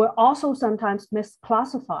 were also sometimes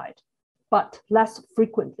misclassified, but less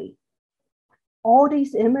frequently. All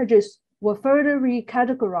these images were further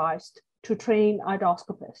recategorized to train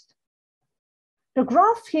I-doscopists. The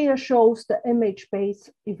graph here shows the image-based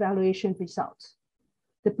evaluation results.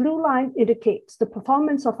 The blue line indicates the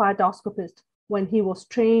performance of I-doscopist when he was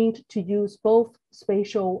trained to use both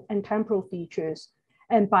spatial and temporal features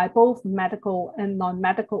and by both medical and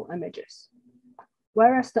non-medical images.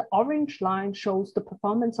 Whereas the orange line shows the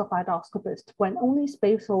performance of I-doscopist when only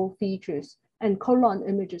spatial features and colon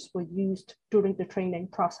images were used during the training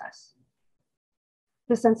process.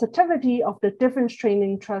 The sensitivity of the different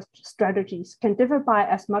training strategies can differ by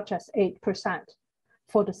as much as 8%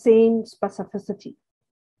 for the same specificity.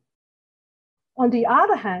 On the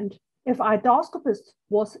other hand, if I-doscopist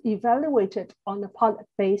was evaluated on a polyp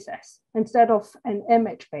basis instead of an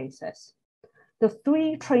image basis, the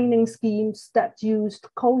 3 training schemes that used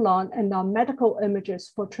colon and non-medical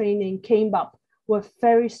images for training came up with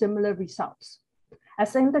very similar results,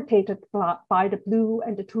 as indicated by the blue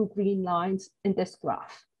and the 2 green lines in this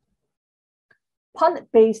graph.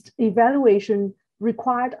 Polyp-based evaluation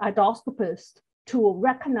required endoscopists to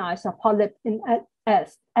recognize a polyp in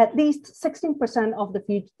at least 16% of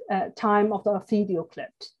the time of the video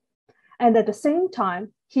clips. And at the same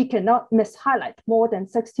time, he cannot mishighlight more than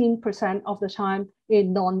 16% of the time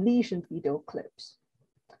in non-lesion video clips.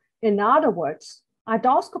 In other words,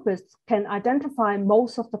 endoscopists can identify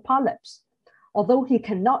most of the polyps, although he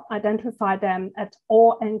cannot identify them at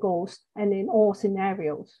all angles and in all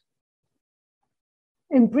scenarios.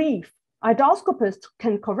 In brief, endoscopists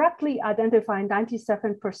can correctly identify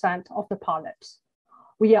 97% of the polyps.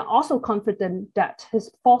 We are also confident that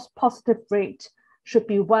his false positive rate should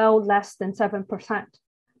be well less than 7%,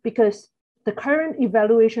 because the current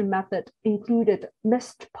evaluation method included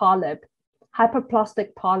missed polyp,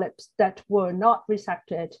 hyperplastic polyps that were not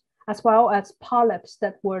resected, as well as polyps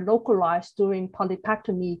that were localized during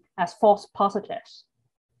polypectomy as false positives.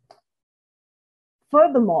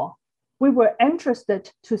 Furthermore, we were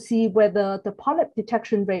interested to see whether the polyp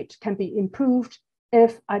detection rate can be improved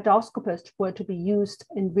if endoscopists were to be used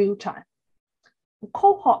in real time. A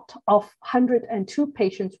cohort of 102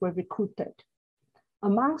 patients were recruited.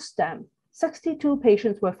 Amongst them, 62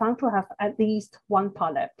 patients were found to have at least one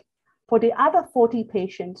polyp. For the other 40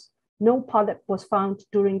 patients, no polyp was found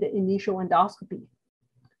during the initial endoscopy.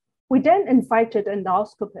 We then invited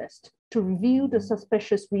endoscopists to review the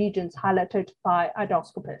suspicious regions highlighted by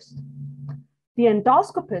endoscopists. The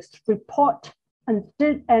endoscopists report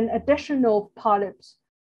an additional polyps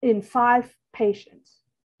in 5 patients,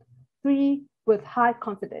 3 with high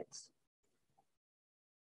confidence.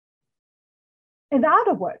 In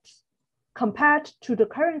other words, compared to the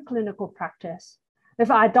current clinical practice, if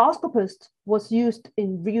an endoscopist was used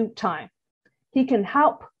in real time, he can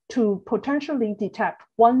help to potentially detect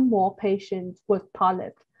 1 more patient with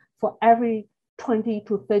polyp for every 20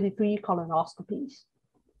 to 33 colonoscopies.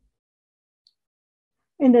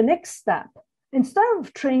 In the next step, instead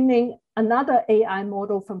of training another AI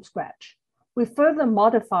model from scratch, we further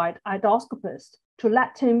modified endoscopists to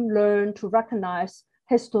let him learn to recognize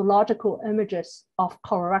histological images of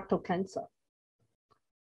colorectal cancer.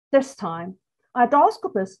 This time,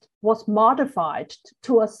 endoscopist was modified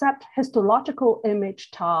to accept histological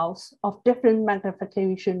image tiles of different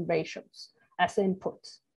magnification ratios as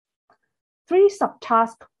inputs. 3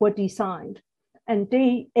 subtasks were designed, and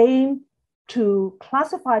they aim to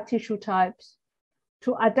classify tissue types,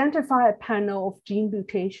 to identify a panel of gene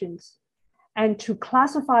mutations, and to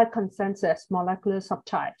classify consensus molecular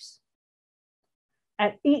subtypes.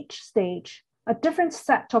 At each stage, a different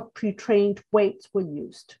set of pre-trained weights were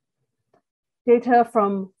used. Data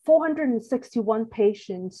from 461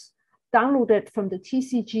 patients downloaded from the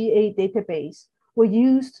TCGA database were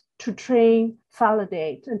used to train,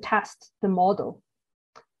 validate, and test the model.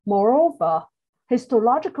 Moreover,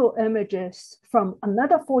 histological images from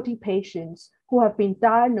another 40 patients who have been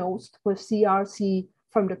diagnosed with CRC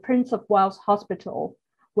from the Prince of Wales Hospital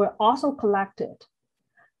were also collected.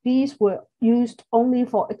 These were used only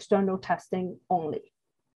for external testing only.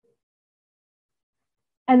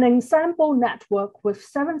 An ensemble network with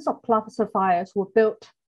 7 subclassifiers were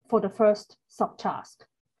built for the first subtask.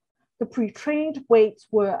 The pre-trained weights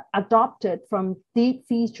were adopted from deep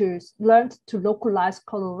features learned to localize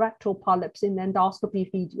colorectal polyps in endoscopy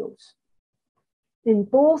videos. In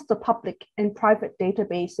both the public and private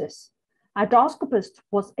databases, endoscopist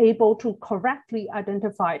was able to correctly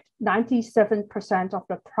identify 97% of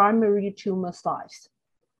the primary tumor size.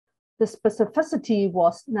 The specificity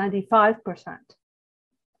was 95%.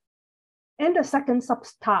 In the second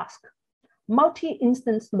subtask,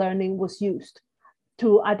 multi-instance learning was used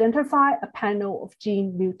to identify a panel of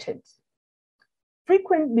gene mutants.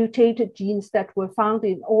 Frequent mutated genes that were found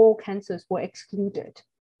in all cancers were excluded.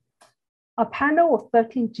 A panel of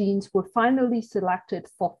 13 genes were finally selected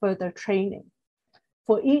for further training.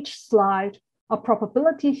 For each slide, a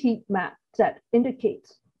probability heat map that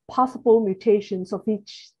indicates possible mutations of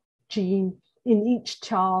each gene in each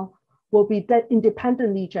child will be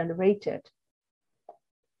independently generated.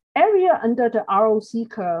 Area under the ROC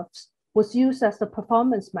curves was used as the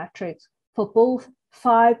performance metrics for both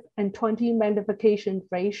 5 and 20 magnification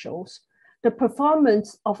ratios. The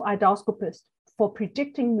performance of endoscopists for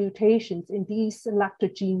predicting mutations in these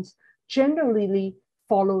selected genes generally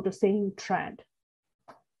follow the same trend.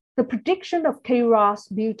 The prediction of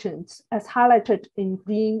KRAS mutants, as highlighted in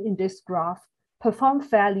green in this graph, performed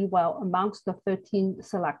fairly well amongst the 13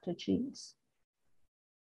 selected genes.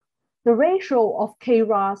 The ratio of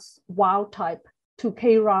KRAS wild type to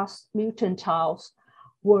KRAS mutant tiles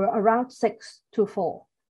were around 6:4.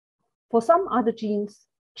 For some other genes,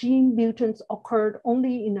 gene mutants occurred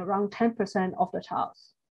only in around 10% of the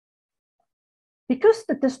tiles. Because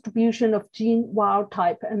the distribution of gene wild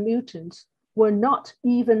type and mutants were not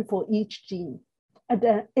even for each gene,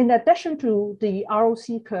 in addition to the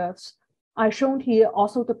ROC curves, I've shown here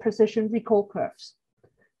also the precision recall curves.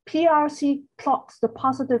 PRC plots the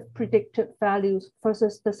positive predicted values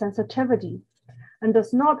versus the sensitivity and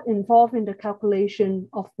does not involve in the calculation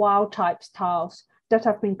of wild type tiles that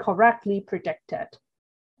have been correctly predicted.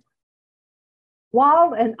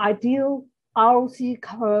 While an ideal ROC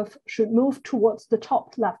curve should move towards the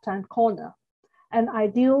top left-hand corner, an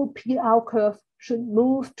ideal PR curve should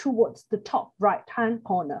move towards the top right-hand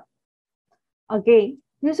corner. Again,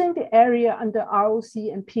 using the area under ROC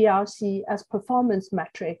and PRC as performance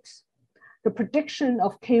metrics, the prediction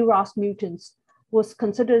of KRAS mutants was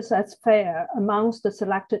considered as fair amongst the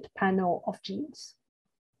selected panel of genes.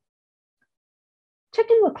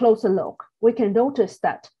 Taking a closer look, we can notice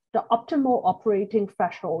that the optimal operating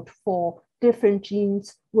threshold for different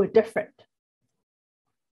genes were different.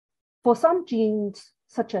 For some genes,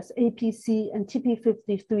 such as APC and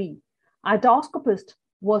TP53, I-doscopist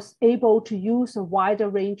was able to use a wider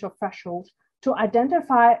range of thresholds to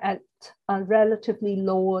identify at a relatively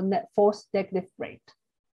lower net false negative rate.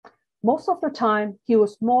 Most of the time, he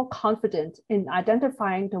was more confident in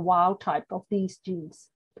identifying the wild type of these genes,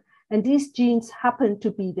 and these genes happen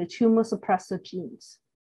to be the tumor suppressor genes.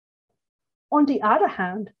 On the other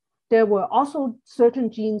hand, there were also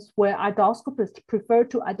certain genes where I-doscopists preferred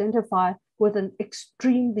to identify with an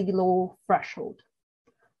extremely low threshold.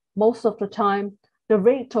 Most of the time, the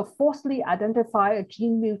rate of falsely identify a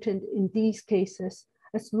gene mutant in these cases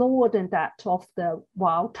is lower than that of the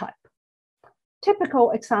wild type.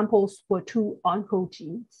 Typical examples were two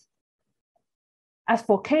oncogenes. As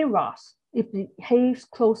for KRAS, it behaves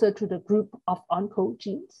closer to the group of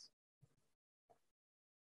oncogenes.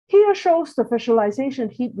 Here shows the visualization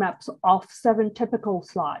heat maps of 7 typical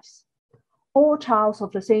slides. All tiles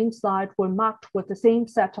of the same slide were marked with the same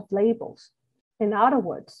set of labels. In other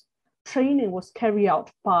words, training was carried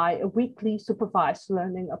out by a weekly supervised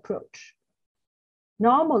learning approach.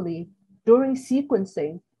 Normally, during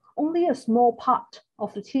sequencing, only a small part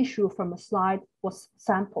of the tissue from a slide was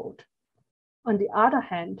sampled. On the other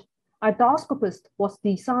hand, I-doscopist was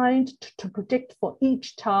designed to predict for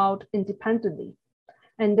each child independently,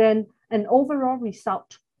 and then an overall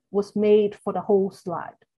result was made for the whole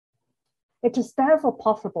slide. It is therefore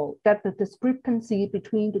possible that the discrepancy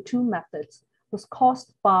between the two methods was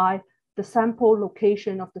caused by the sample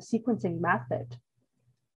location of the sequencing method.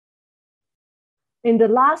 In the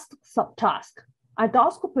last subtask,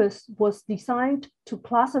 I-doscopist was designed to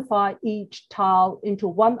classify each tile into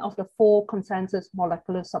one of the 4 consensus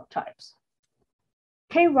molecular subtypes.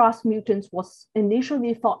 KRAS mutants was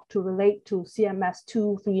initially thought to relate to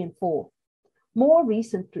CMS2, 3, and 4. More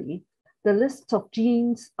recently, the list of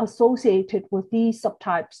genes associated with these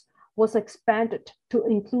subtypes was expanded to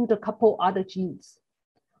include a couple other genes,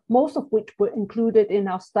 most of which were included in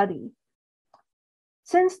our study.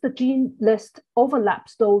 Since the gene list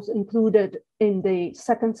overlaps those included in the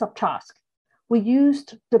second subtask, we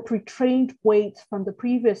used the pre-trained weights from the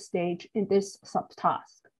previous stage in this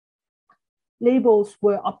subtask. Labels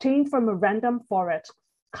were obtained from a random forest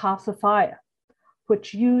classifier,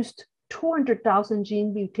 which used 200,000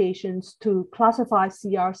 gene mutations to classify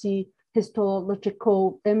CRC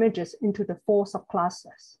histological images into the 4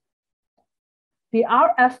 subclasses. The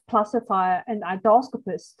RF classifier and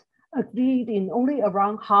I-doscopist agreed in only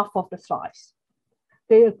around half of the slides.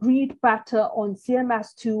 They agreed better on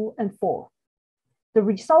CMS2 and 4. The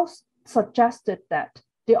results suggested that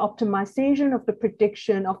the optimization of the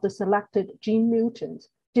prediction of the selected gene mutants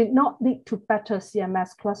did not lead to better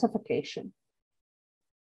CMS classification.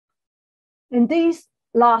 In this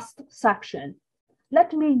last section,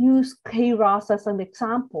 let me use KRAS as an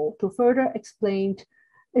example to further explain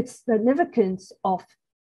its significance of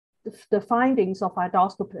the findings of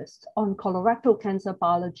I-doscopists on colorectal cancer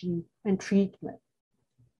biology and treatment.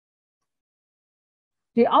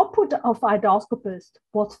 The output of I-doscopist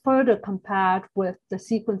was further compared with the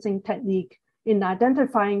sequencing technique in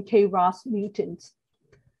identifying KRAS mutants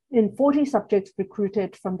in 40 subjects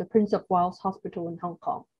recruited from the Prince of Wales Hospital in Hong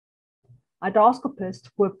Kong. I-doscopists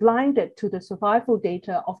were blinded to the survival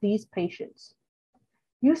data of these patients.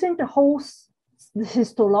 Using the whole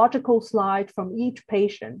histological slide from each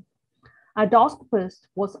patient, I-doscopist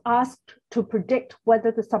was asked to predict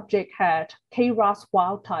whether the subject had KRAS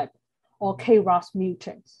wild type or KRAS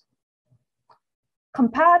mutants.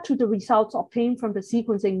 Compared to the results obtained from the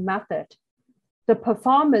sequencing method, the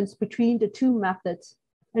performance between the two methods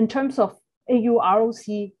in terms of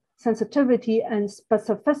AUROC, sensitivity, and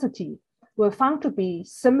specificity were found to be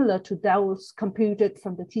similar to those computed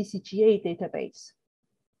from the TCGA database.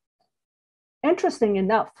 Interesting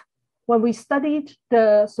enough, when we studied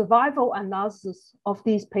the survival analysis of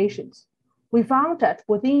these patients, we found that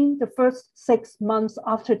within the first 6 months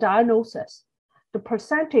after diagnosis, the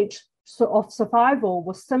percentage of survival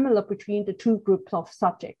was similar between the two groups of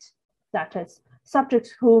subjects. That is,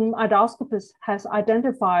 subjects whom endoscopist has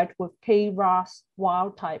identified with KRAS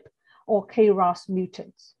wild type or KRAS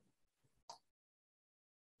mutants.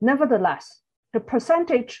 Nevertheless, the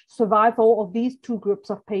percentage survival of these two groups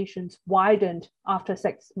of patients widened after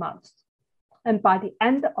 6 months. And by the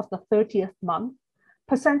end of the 30th month,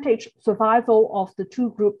 percentage survival of the two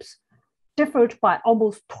groups differed by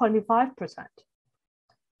almost 25%.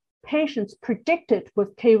 Patients predicted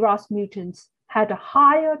with KRAS mutants had a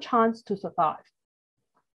higher chance to survive.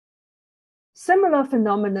 Similar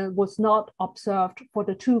phenomenon was not observed for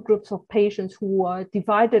the two groups of patients who were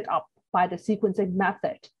divided up by the sequencing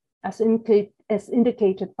method, as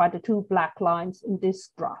indicated by the two black lines in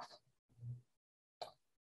this graph.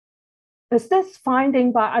 Is this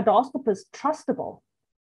finding by endoscopists trustable?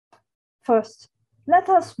 First, let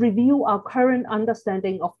us review our current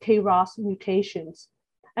understanding of KRAS mutations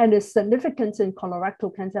and its significance in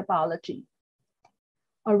colorectal cancer biology.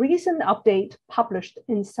 A recent update published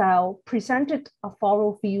in Cell presented a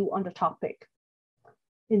thorough view on the topic.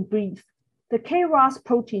 In brief, the KRAS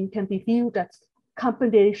protein can be viewed as a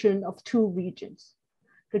combination of two regions.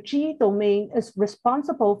 The G domain is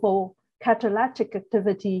responsible for catalytic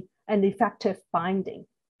activity and effective binding,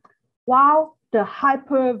 while the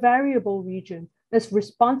hypervariable region is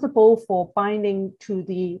responsible for binding to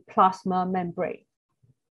the plasma membrane.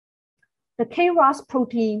 The KRAS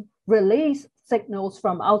protein relays signals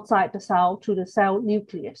from outside the cell to the cell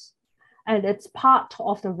nucleus, and it's part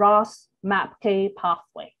of the RAS-MAPK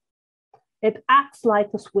pathway. It acts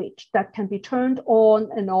like a switch that can be turned on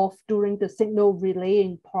and off during the signal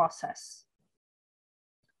relaying process.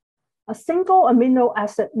 A single amino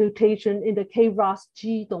acid mutation in the KRAS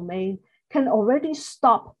G domain can already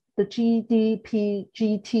stop the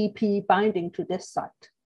GDP-GTP binding to this site,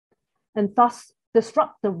 and thus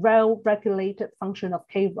disrupt the well-regulated function of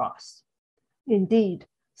KRAS. Indeed,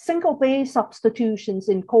 single base substitutions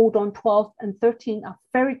in codon 12 and 13 are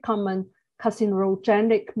very common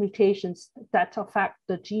carcinogenic mutations that affect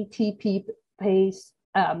the GTP base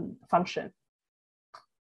function.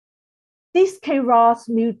 These KRAS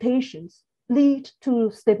mutations lead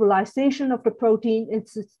to stabilization of the protein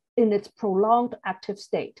in its prolonged active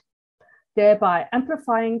state, thereby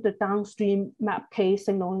amplifying the downstream MAPK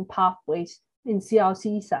signaling pathways in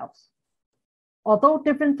CRC cells. Although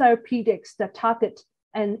different therapeutics that target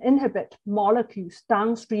and inhibit molecules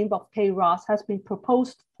downstream of KRAS has been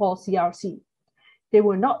proposed for CRC, they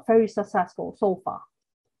were not very successful so far.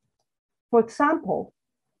 For example,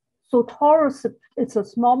 sotorasib is a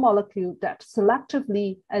small molecule that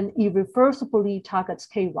selectively and irreversibly targets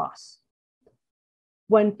KRAS.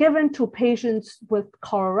 When given to patients with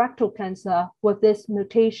colorectal cancer with this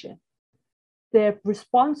mutation, their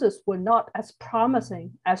responses were not as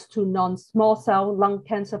promising as to non-small cell lung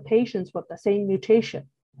cancer patients with the same mutation.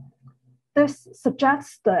 This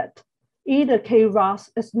suggests that either KRAS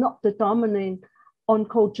is not the dominant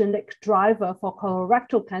oncogenic driver for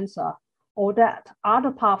colorectal cancer, or that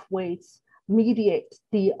other pathways mediate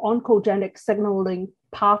the oncogenic signaling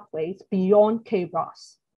pathways beyond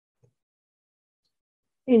KRAS.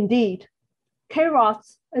 Indeed,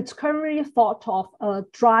 KRAS is currently thought of a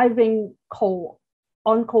driving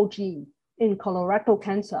oncogene in colorectal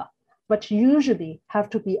cancer, but usually have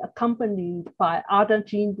to be accompanied by other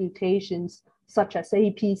gene mutations such as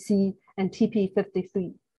APC and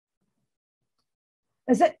TP53.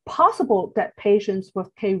 Is it possible that patients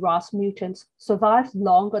with KRAS mutants survive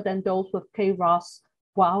longer than those with KRAS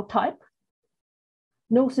wild type?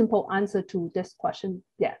 No simple answer to this question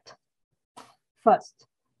yet. First,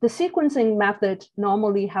 the sequencing method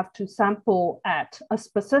normally have to sample at a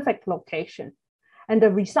specific location, and the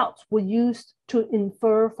results were used to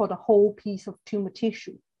infer for the whole piece of tumor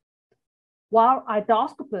tissue. While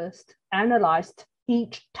endoscopists analyzed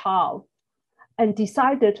each tile and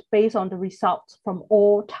decided based on the results from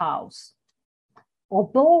all tiles.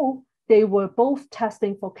 Although they were both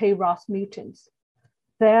testing for KRAS mutants,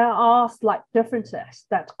 there are slight differences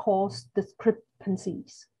that cause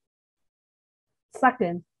discrepancies.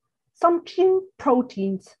 Second, some gene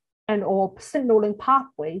proteins and or signaling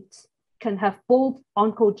pathways can have both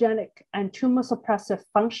oncogenic and tumor suppressive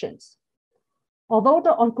functions. Although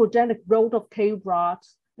the oncogenic role of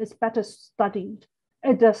KRAS is better studied,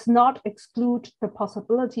 it does not exclude the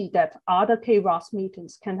possibility that other KRAS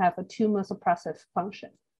mutants can have a tumor suppressive function.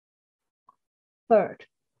 Third,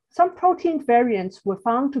 some protein variants were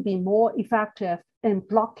found to be more effective in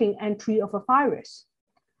blocking entry of a virus.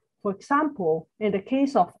 For example, in the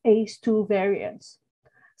case of ACE2 variants,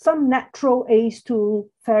 some natural ACE2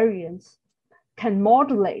 variants can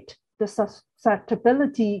modulate the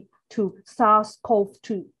susceptibility to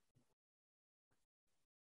SARS-CoV-2.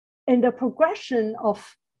 In the progression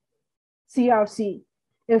of CRC,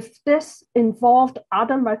 if this involved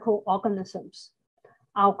other microorganisms,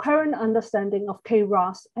 our current understanding of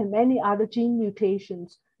KRAS and many other gene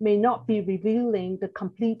mutations may not be revealing the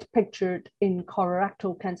complete picture in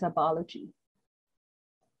colorectal cancer biology.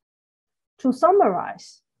 To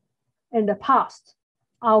summarize, in the past,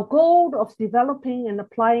 our goal of developing and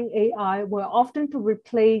applying AI were often to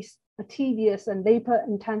replace a tedious and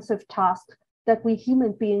labor-intensive task that we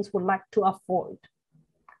human beings would like to avoid.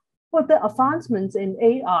 With the advancements in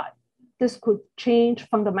AI, this could change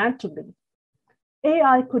fundamentally.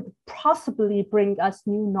 AI could possibly bring us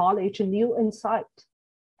new knowledge and new insight.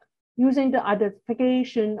 Using the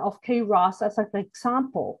identification of KRAS as an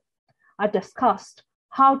example, I discussed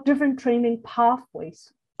how different training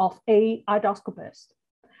pathways of AI-doscopists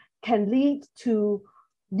can lead to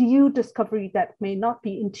new discovery that may not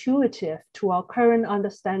be intuitive to our current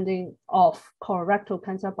understanding of colorectal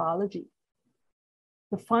cancer biology.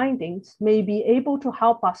 The findings may be able to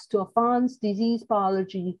help us to advance disease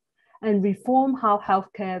biology and reform how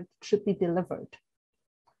healthcare should be delivered.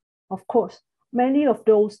 Of course, many of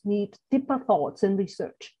those need deeper thoughts and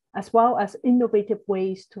research, as well as innovative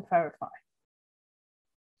ways to verify.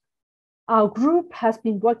 Our group has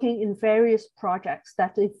been working in various projects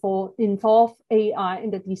that involve AI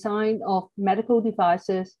in the design of medical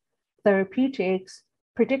devices, therapeutics,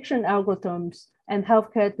 prediction algorithms, and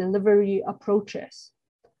healthcare delivery approaches,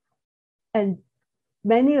 and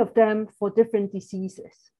many of them for different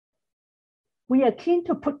diseases. We are keen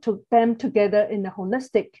to put them together in a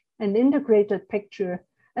holistic and integrated picture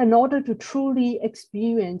in order to truly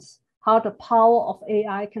experience how the power of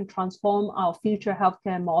AI can transform our future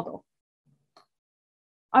healthcare model.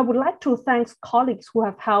 I would like to thank colleagues who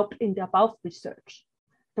have helped in the above research.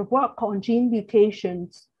 The work on gene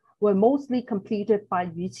mutations were mostly completed by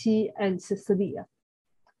Yuqi and Cecilia.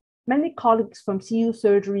 Many colleagues from CU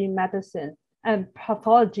Surgery, Medicine, and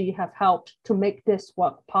Pathology have helped to make this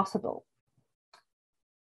work possible.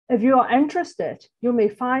 If you are interested, you may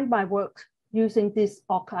find my work using this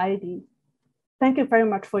ORG ID. Thank you very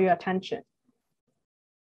much for your attention.